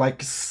trying to,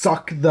 like,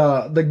 suck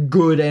the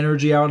good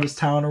energy out of his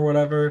town or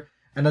whatever,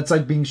 and it's,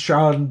 like, being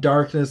shrouded in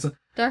darkness.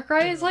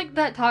 Darkrai is, like,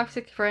 that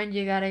toxic friend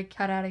you gotta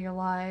cut out of your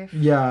life.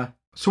 Yeah.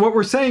 So what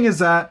we're saying is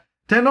that,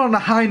 to end on a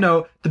high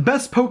note, the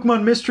best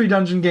Pokemon Mystery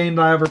Dungeon game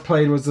that I ever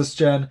played was this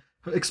gen.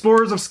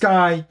 Explorers of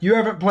Sky, you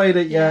haven't played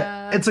it yet.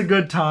 Yeah. It's a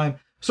good time.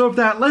 So with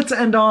that, let's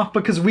end off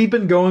because we've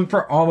been going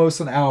for almost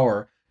an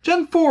hour.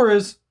 Gen 4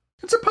 it's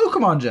a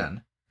Pokemon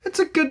gen. It's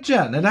a good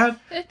gen.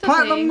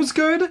 Platinum was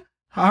good.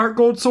 Heart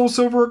Gold, Soul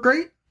Silver were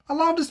great. A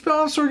lot of the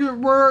spin-offs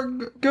were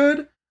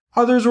good.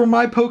 Others were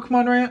my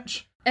Pokemon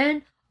Ranch.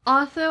 And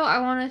also, I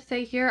want to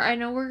say here, I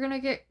know we're going to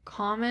get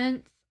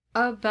comments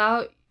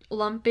about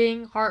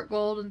lumping Heart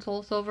Gold and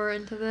Soul Silver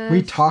into this.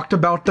 We talked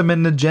about them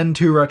in the Gen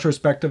 2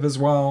 retrospective as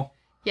well.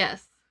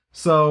 Yes.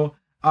 So,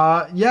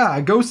 yeah,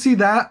 go see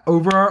that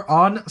over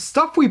on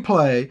Stuff We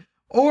Play.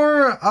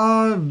 Or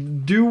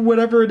do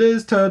whatever it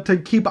is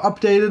to keep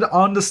updated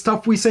on the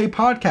Stuff We Say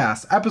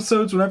podcast.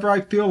 Episodes whenever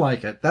I feel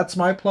like it. That's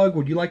my plug.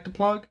 Would you like to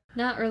plug?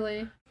 Not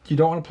really. You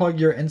don't want to plug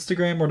your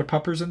Instagram or the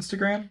Pupper's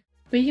Instagram?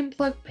 We can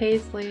plug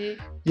Paisley.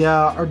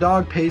 Yeah, our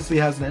dog Paisley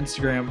has an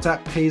Instagram. It's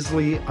at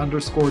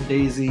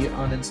Paisley_Daisy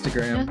on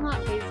Instagram. That's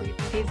not Paisley.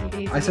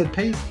 Paisley. I said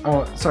Paisley.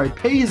 Oh, sorry.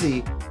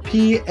 Paisley.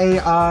 PAIZY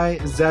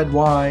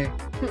 _DAIZY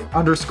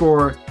on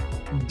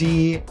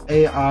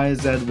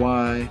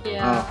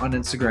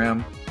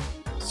Instagram.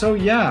 So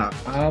yeah,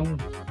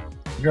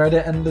 you ready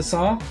to end this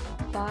off?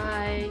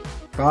 Bye.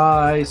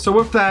 So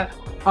with that,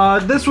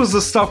 this was the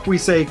Stuff We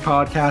Say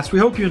podcast. We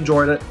hope you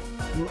enjoyed it.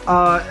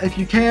 If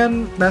you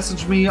can,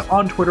 message me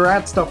on Twitter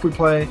at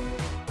StuffWePlay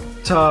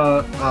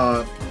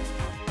to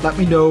let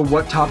me know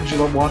what topics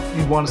you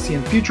want to see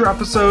in future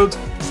episodes.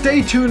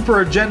 Stay tuned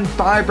for a Gen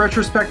 5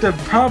 retrospective,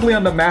 probably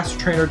on the Master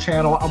Trainer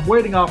channel. I'm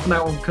waiting off on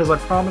that one because I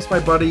promised my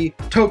buddy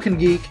Token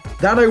Geek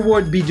that I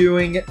would be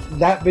doing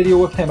that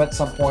video with him at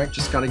some point.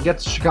 Just gotta get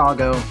to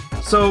Chicago.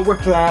 So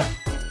with that,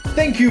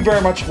 thank you very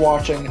much for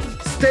watching.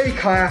 Stay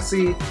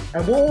classy,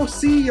 and we'll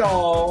see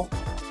y'all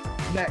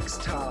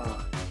next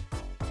time.